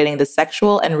from getting the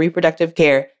sexual and reproductive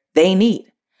care they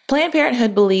need. Planned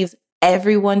Parenthood believes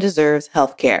everyone deserves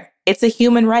health care. It's a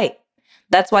human right.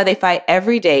 That's why they fight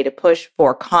every day to push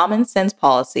for common sense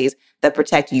policies that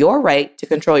protect your right to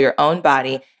control your own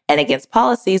body and against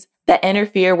policies that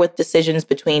interfere with decisions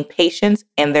between patients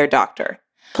and their doctor.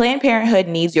 Planned Parenthood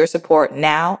needs your support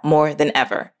now more than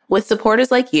ever. With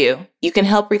supporters like you, you can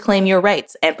help reclaim your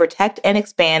rights and protect and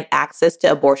expand access to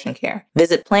abortion care.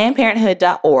 Visit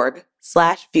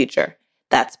PlannedParenthood.org/future.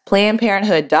 That's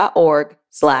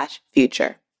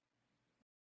PlannedParenthood.org/future.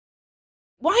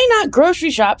 Why not grocery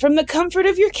shop from the comfort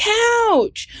of your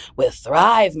couch? With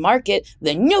Thrive Market,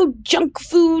 the no junk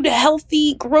food,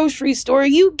 healthy grocery store,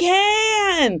 you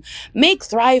can. Make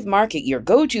Thrive Market your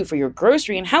go-to for your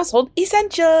grocery and household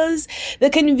essentials.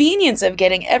 The convenience of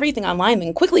getting everything online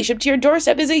and quickly shipped to your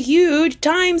doorstep is a huge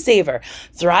time saver.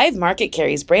 Thrive Market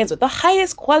carries brands with the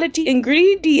highest quality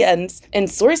ingredients and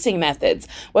sourcing methods.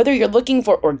 Whether you're looking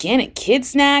for organic kid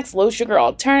snacks, low-sugar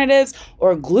alternatives,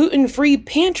 or gluten-free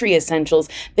pantry essentials,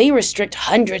 they restrict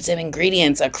hundreds of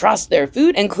ingredients across their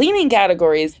food and cleaning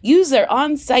categories. Use their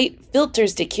on-site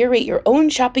filters to curate your own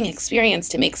shopping experience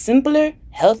to make simpler,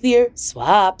 healthier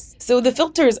swaps. So the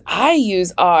filters I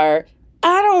use are,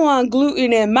 I don't want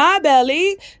gluten in my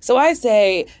belly. So I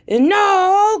say,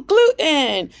 no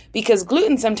gluten, because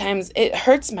gluten sometimes it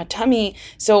hurts my tummy.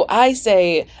 So I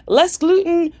say, less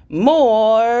gluten,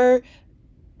 more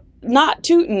not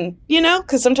tootin',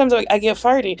 because sometimes I get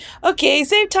farty. Okay,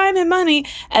 save time and money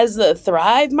as the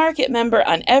Thrive Market member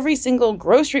on every single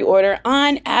grocery order.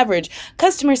 On average,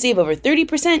 customers save over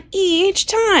 30% each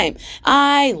time.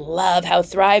 I love how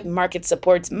Thrive Market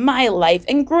supports my life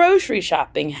and grocery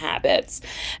shopping habits.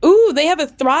 Ooh, they have a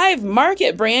Thrive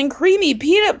Market brand creamy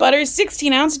peanut butter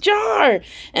 16-ounce jar.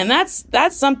 And that's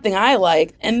something I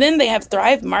like. And then they have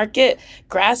Thrive Market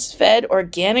grass-fed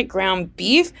organic ground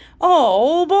beef.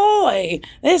 Oh boy,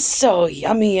 it's so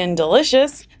yummy and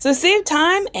delicious. So save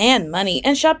time and money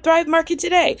and shop Thrive Market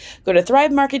today. Go to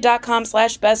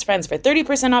thrivemarket.com/bestfriends for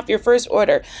 30% off your first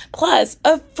order, plus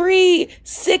a free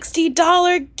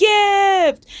 $60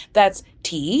 gift. That's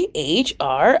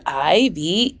THRIVE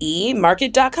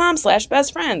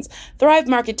market.com/bestfriends.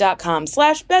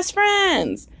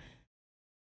 thrivemarket.com/bestfriends.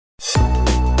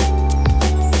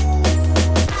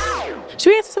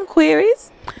 Should we answer some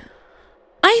queries?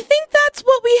 I think that's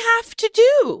what we have to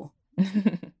do.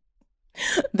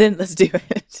 Then let's do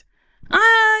it.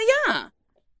 Yeah.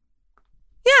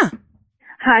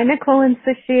 Hi, Nicole and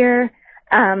Sashir.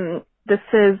 This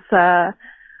is a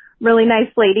really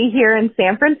nice lady here in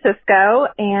San Francisco,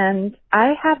 and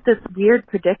I have this weird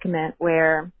predicament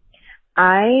where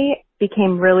I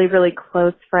became really, really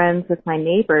close friends with my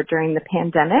neighbor during the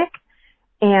pandemic.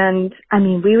 And,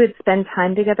 we would spend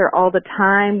time together all the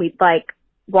time. We'd,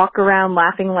 walk around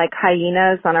laughing like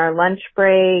hyenas on our lunch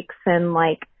breaks, and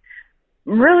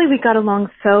really we got along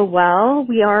so well.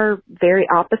 We are very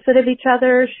opposite of each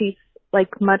other. She's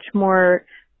much more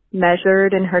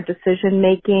measured in her decision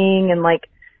making and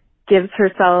gives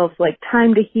herself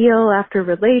time to heal after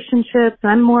relationships.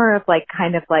 I'm more of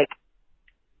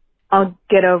I'll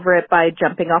get over it by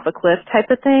jumping off a cliff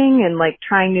type of thing and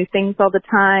trying new things all the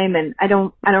time, and I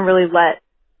don't really let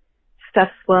stuff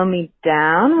slow me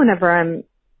down. Whenever I'm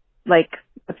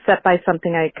upset by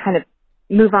something, I kind of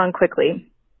move on quickly.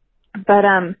 But,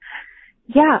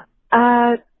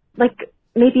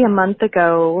 maybe a month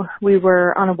ago, we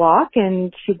were on a walk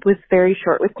and she was very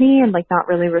short with me and not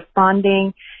really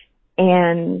responding.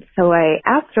 And so I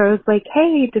asked her, I was like,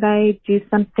 hey, did I do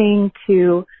something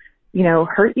to,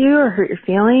 hurt you or hurt your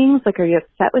feelings? Are you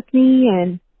upset with me?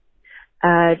 And,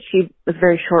 she was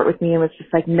very short with me and was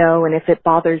just no. And if it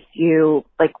bothers you,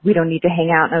 we don't need to hang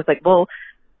out. And I was like, well,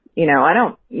 I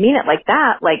don't mean it like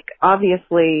that.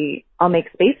 Obviously I'll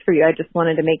make space for you. I just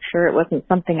wanted to make sure it wasn't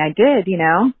something I did,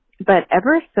 But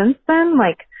ever since then,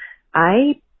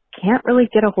 I can't really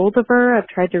get a hold of her. I've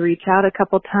tried to reach out a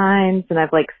couple times and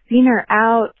I've seen her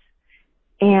out,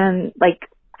 and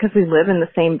because we live in the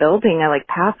same building, I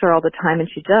pass her all the time and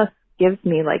she just gives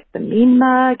me the mean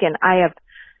mug, and I have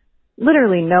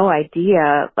literally no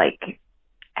idea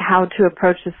how to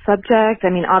approach the subject.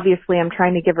 Obviously I'm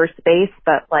trying to give her space,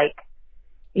 but I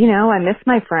miss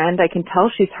my friend. I can tell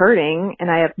she's hurting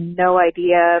and I have no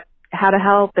idea how to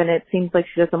help, and it seems like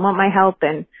she doesn't want my help.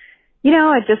 And,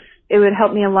 it would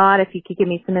help me a lot if you could give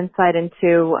me some insight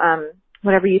into,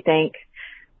 whatever you think.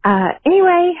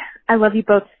 Anyway, I love you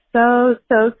both so,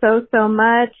 so, so, so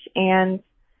much. And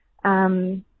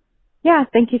yeah,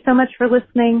 thank you so much for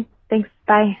listening. Thanks.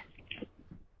 Bye.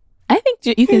 I think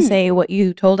you can say what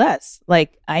you told us.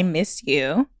 Like, I miss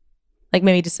you. Like,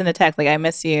 maybe just send a text. Like, I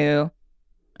miss you.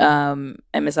 I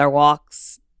miss our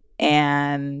walks.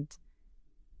 And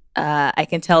I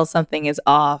can tell something is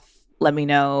off. Let me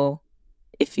know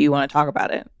if you want to talk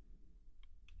about it.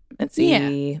 And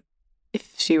see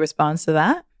if she responds to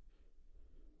that.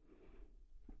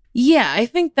 Yeah, I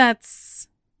think that's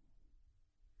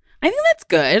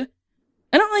good.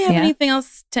 I don't really have anything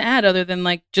else to add other than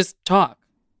like just talk.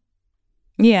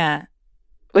 Yeah.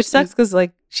 Which sucks because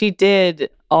like she did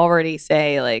already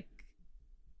say like,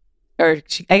 or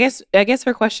she, I guess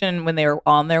her question when they were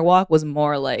on their walk was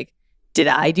more like, did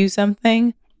I do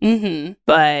something? Mm-hmm.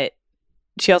 But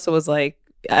she also was like,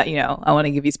 I want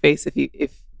to give you space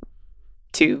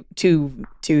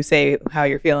to say how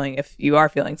you're feeling if you are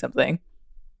feeling something.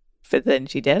 But then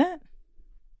she didn't.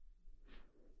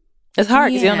 It's hard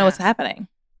because you don't know what's happening.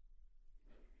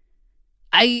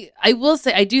 I will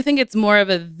say I do think it's more of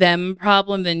a them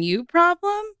problem than you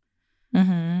problem.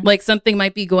 Mm-hmm. Like something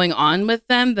might be going on with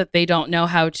them that they don't know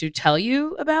how to tell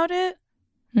you about it.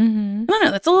 Mm-hmm. I don't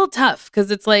know. That's a little tough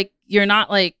because it's like you're not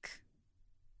like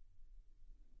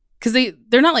because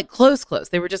they're not like close.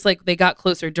 They were just like they got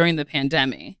closer during the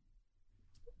pandemic.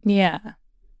 Yeah.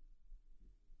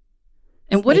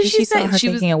 And what Maybe did she say? Saw her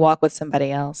taking a walk with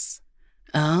somebody else.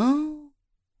 Oh,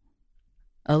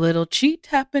 a little cheat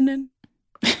happening.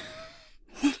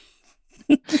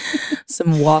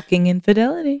 Some walking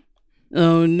infidelity.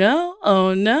 Oh no!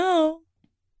 Oh no!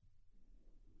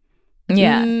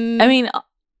 Yeah. I mean,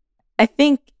 I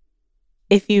think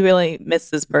if you really miss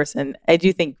this person, I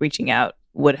do think reaching out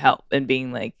would help and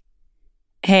being like,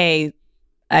 hey,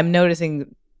 I'm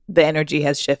noticing the energy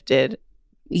has shifted.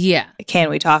 Yeah. Can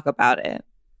we talk about it?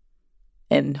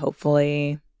 And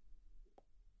hopefully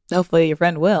your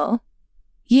friend will.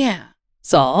 Yeah.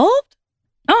 Solved?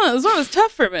 Oh, this one was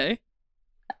tough for me.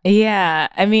 Yeah.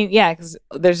 I mean, yeah, because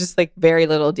there's just like very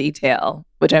little detail,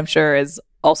 which I'm sure is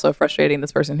also frustrating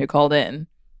this person who called in.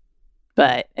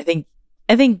 But I think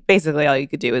basically all you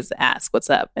could do is ask what's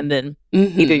up. And then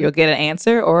either you'll get an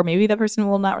answer or maybe that person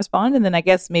will not respond. And then I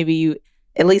guess maybe you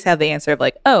at least have the answer of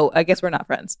like, oh, I guess we're not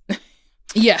friends.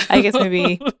 Yeah. I guess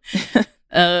maybe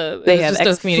they have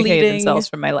excommunicated themselves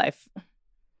from my life.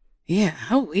 Yeah.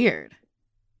 How weird.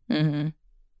 Mm-hmm.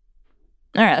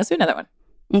 All right. Let's do another one.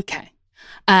 Okay.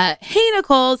 Hey,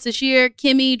 Nicole, Sashir,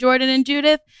 Kimmy, Jordan, and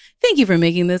Judith. Thank you for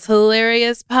making this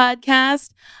hilarious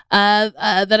podcast that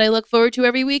I look forward to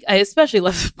every week. I especially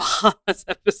love the pause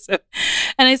episode.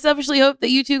 And I selfishly hope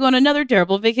that you two go on another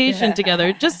terrible vacation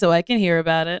together just so I can hear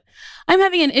about it. I'm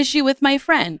having an issue with my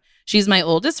friend. She's my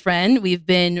oldest friend. We've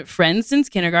been friends since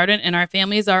kindergarten, and our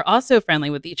families are also friendly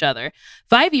with each other.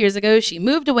 5 years ago, she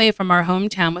moved away from our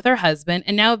hometown with her husband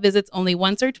and now visits only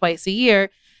once or twice a year.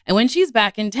 And when she's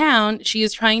back in town, she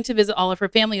is trying to visit all of her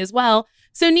family as well.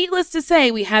 So needless to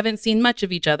say, we haven't seen much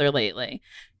of each other lately.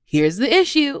 Here's the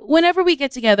issue. Whenever we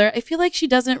get together, I feel like she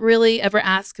doesn't really ever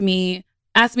ask me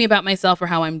about myself or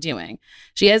how I'm doing.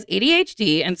 She has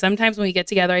ADHD, and sometimes when we get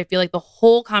together, I feel like the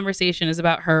whole conversation is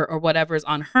about her or whatever is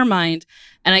on her mind.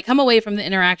 And I come away from the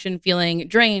interaction feeling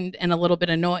drained and a little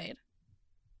bit annoyed.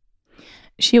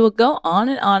 She will go on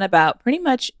and on about pretty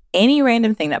much any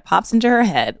random thing that pops into her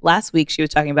head. Last week, she was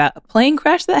talking about a plane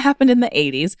crash that happened in the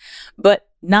 80s, but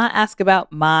not ask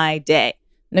about my day.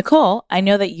 Nicole, I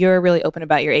know that you're really open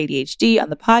about your ADHD on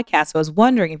the podcast, so I was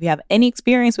wondering if you have any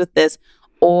experience with this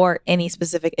or any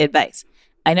specific advice.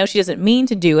 I know she doesn't mean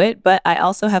to do it, but I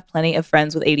also have plenty of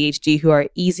friends with ADHD who are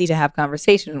easy to have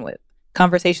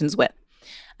conversations with.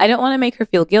 I don't want to make her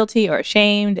feel guilty or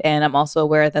ashamed, and I'm also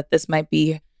aware that this might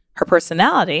be her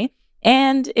personality,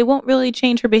 and it won't really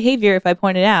change her behavior if I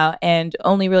point it out and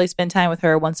only really spend time with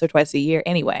her once or twice a year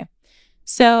anyway.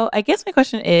 So I guess my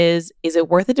question is it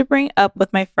worth it to bring it up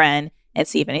with my friend and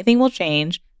see if anything will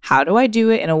change? How do I do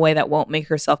it in a way that won't make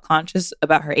her self-conscious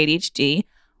about her ADHD?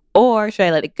 Or should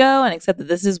I let it go and accept that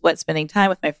this is what spending time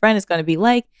with my friend is going to be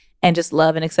like and just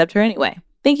love and accept her anyway?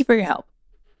 Thank you for your help.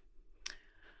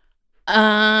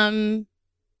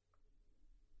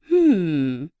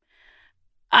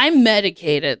 I'm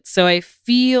medicated, so I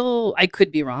feel, I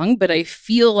could be wrong, but I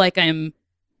feel like I'm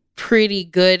pretty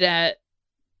good at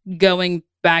going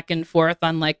back and forth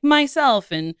on like myself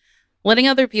and letting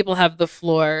other people have the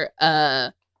floor.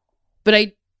 But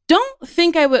I don't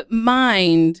think I would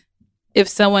mind if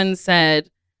someone said,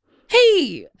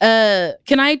 hey,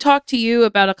 can I talk to you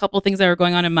about a couple things that are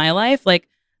going on in my life? Like,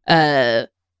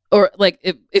 or like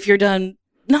if you're done,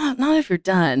 not if you're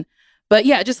done, But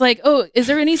yeah, just like, oh, is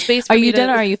there any space for Are me you to... done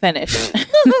or are you finished? Are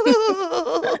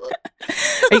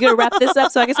you going to wrap this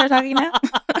up so I can start talking now?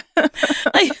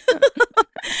 I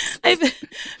feel like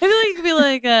it could be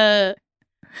like,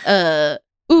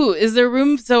 ooh, is there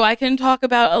room so I can talk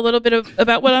about a little bit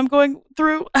about what I'm going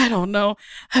through? I don't know.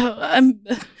 Do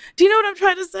you know what I'm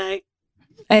trying to say?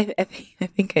 I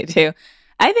think I do.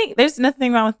 I think there's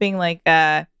nothing wrong with being like,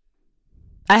 I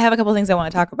have a couple things I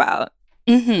want to talk about.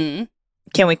 Mm-hmm.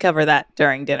 Can we cover that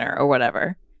during dinner or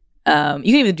whatever? You can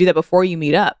even do that before you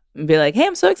meet up and be like, hey,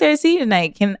 I'm so excited to see you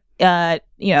tonight. Can,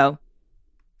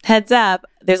 heads up,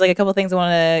 there's like a couple things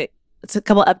it's a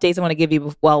couple updates I want to give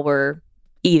you while we're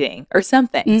eating or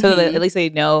something. So that at least they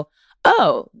know,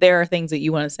 oh, there are things that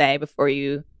you want to say before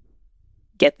you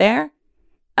get there.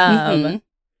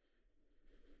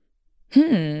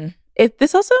 If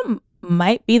this also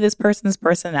might be this person's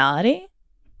personality,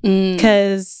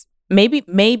 because maybe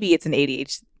it's an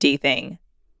ADHD thing.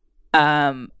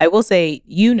 I will say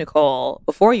you, Nicole,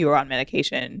 before you were on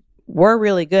medication, were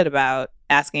really good about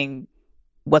asking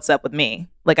what's up with me.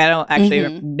 Like, I don't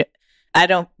actually, I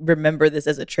don't remember this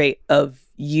as a trait of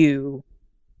you,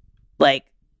 like,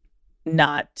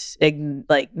 not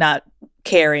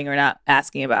caring or not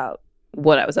asking about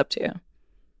what I was up to.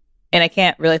 And I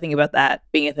can't really think about that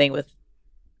being a thing with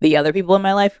the other people in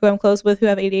my life who I'm close with who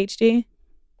have ADHD.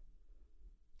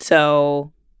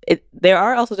 So there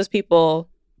are also just people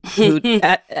who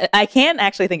I can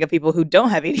actually think of people who don't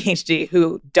have ADHD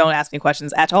who don't ask me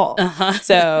questions at all.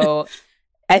 So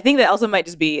I think that also might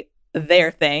just be their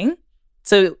thing.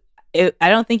 So I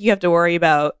don't think you have to worry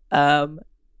about,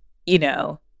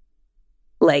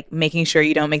 like making sure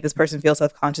you don't make this person feel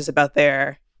self-conscious about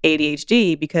their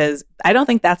ADHD, because I don't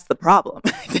think that's the problem. I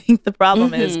think the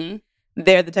problem is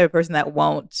they're the type of person that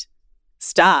won't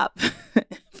stop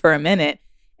for a minute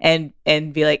and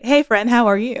be like, hey friend, how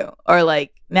are you? Or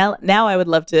like, now I would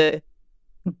love to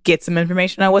get some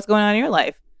information on what's going on in your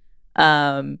life.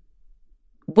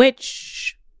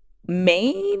 Which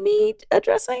may need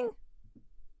addressing.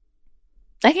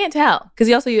 I can't tell. Because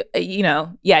you also, you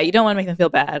don't want to make them feel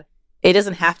bad. It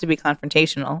doesn't have to be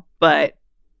confrontational, but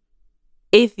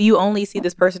if you only see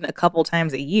this person a couple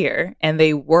times a year and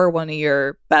they were one of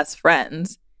your best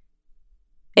friends,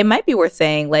 it might be worth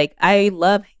saying, like, I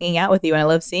love hanging out with you and I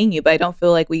love seeing you, but I don't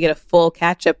feel like we get a full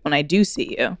catch up when I do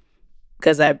see you.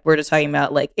 Because we're just talking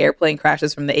about like airplane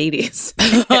crashes from the 80s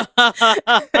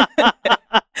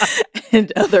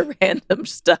and other random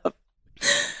stuff.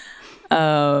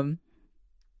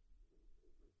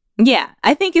 Yeah,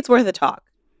 I think it's worth a talk.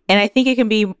 And I think it can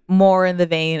be more in the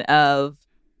vein of,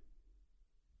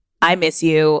 I miss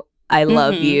you. I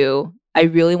love you. I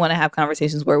really want to have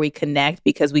conversations where we connect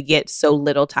because we get so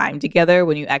little time together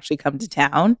when you actually come to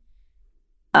town.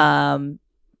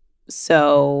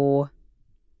 So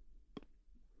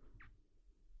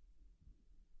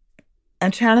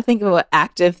I'm trying to think of an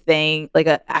active thing, like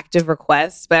an active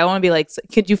request, but I want to be like,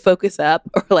 could you focus up?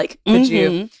 Or like, could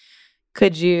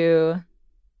you?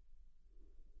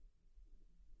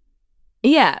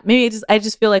 Yeah, maybe I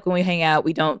just feel like when we hang out,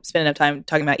 we don't spend enough time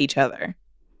talking about each other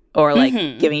or like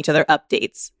giving each other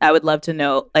updates. I would love to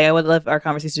know, like, I would love our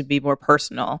conversation to be more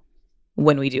personal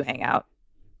when we do hang out,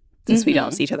 since we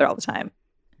don't see each other all the time.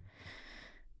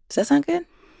 Does that sound good?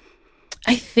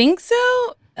 I think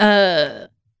so.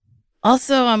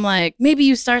 Also, I'm like, maybe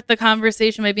you start the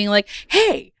conversation by being like,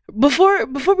 hey, before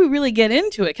we really get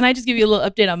into it, can I just give you a little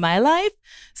update on my life?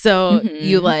 So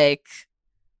you like,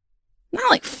 not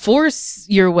like force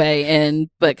your way in,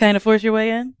 but kind of force your way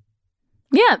in.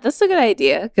 Yeah, that's a good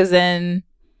idea. Because then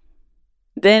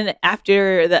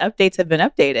after the updates have been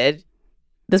updated,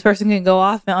 this person can go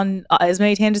off on as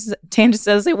many tangents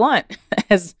as they want.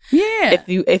 If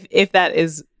that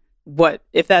is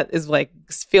like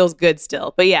feels good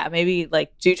still. But yeah, maybe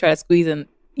like do try to squeeze in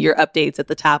your updates at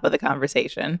the top of the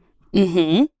conversation.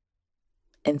 And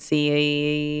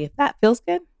see if that feels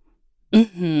good.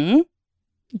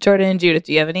 Jordan and Judith,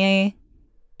 do you have any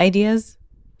ideas?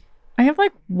 I have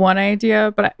like one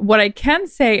idea, but what I can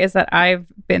say is that I've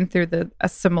been through a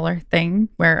similar thing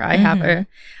where I have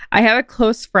a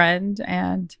close friend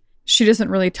and she doesn't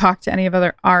really talk to any of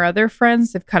our other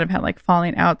friends. They've kind of had like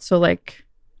falling out. So like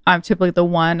I'm typically the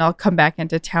one, I'll come back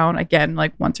into town again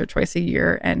like once or twice a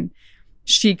year, and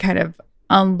she kind of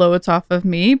unloads off of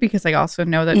me because I also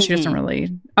know that she doesn't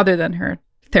really, other than her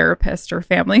therapist or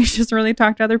family, she doesn't really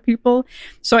talk to other people.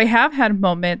 So I have had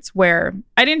moments where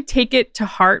I didn't take it to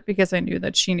heart because I knew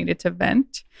that she needed to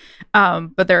vent.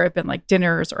 But there have been like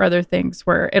dinners or other things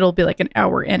where it'll be like an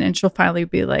hour in and she'll finally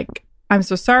be like, I'm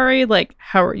so sorry. Like,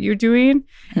 how are you doing?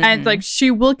 And like,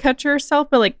 she will catch herself,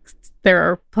 but like there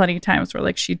are plenty of times where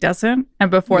like she doesn't.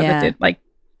 And before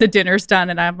the dinner's done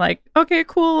and I'm like, okay,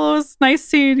 cool. It was nice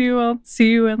seeing you. I'll see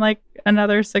you in like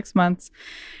another 6 months.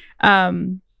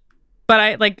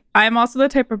 But I'm also the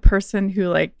type of person who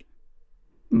like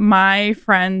my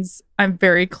friends I'm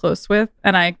very close with,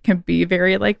 and I can be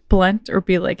very like blunt or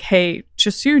be like, hey,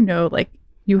 just so you know, like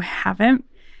you haven't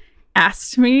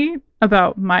asked me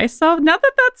about myself. Not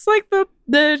that that's like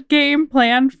the game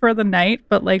plan for the night,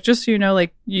 but like just so you know,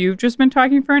 like you've just been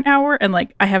talking for an hour and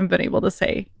like I haven't been able to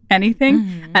say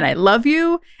anything, and I love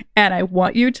you and I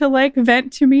want you to like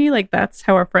vent to me. Like that's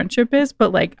how our friendship is,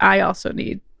 but like I also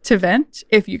need to vent.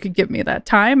 If you could give me that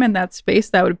time and that space,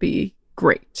 that would be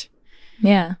great.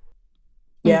 Yeah.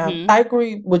 I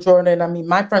agree with Jordan. I mean,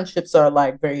 my friendships are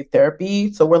like very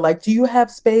therapy. So we're like, do you have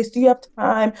space? Do you have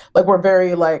time? Like we're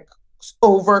very like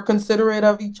over considerate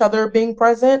of each other being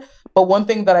present. But one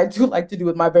thing that I do like to do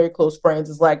with my very close friends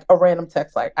is like a random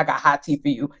text, like, I got hot tea for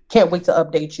you. Can't wait to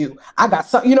update you. I got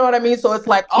some, you know what I mean? So it's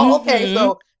like, oh, okay.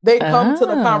 So they come to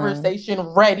the conversation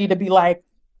ready to be like,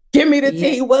 give me the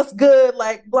tea. What's good?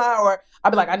 Like, blah. Or I'll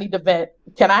be like, I need to vent.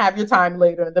 Can I have your time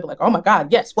later? And they're like, oh my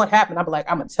God, yes. What happened? I'll be like,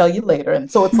 I'm going to tell you later.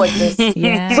 And so it's like this.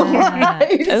 Yeah.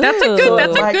 Surprise. That's a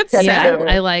good setup.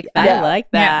 I like that. I like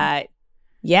that.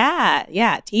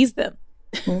 Yeah. Tease them.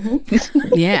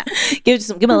 Yeah. Give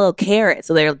them a little carrot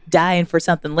so they're dying for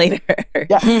something later.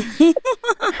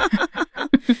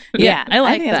 Yeah, I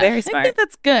like think that. That's very smart. I think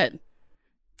that's good.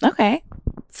 Okay.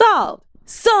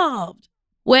 Solved.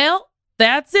 Well,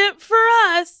 that's it for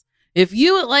us. If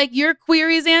you would like your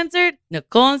queries answered,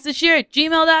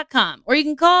 NicoleandSashir@gmail.com, or you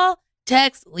can call,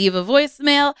 text, leave a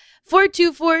voicemail,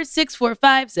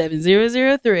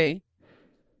 424-645-7003.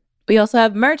 We also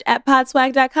have merch at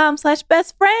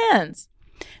podswag.com/bestfriends.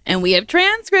 And we have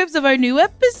transcripts of our new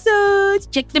episodes.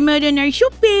 Check them out on our show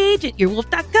page at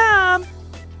yourwolf.com.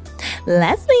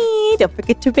 Lastly, don't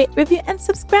forget to rate, review, and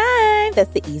subscribe.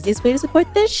 That's the easiest way to support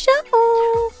this show.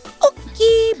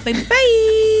 Okay,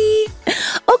 bye-bye.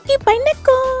 Okay, bye,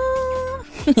 Nicole.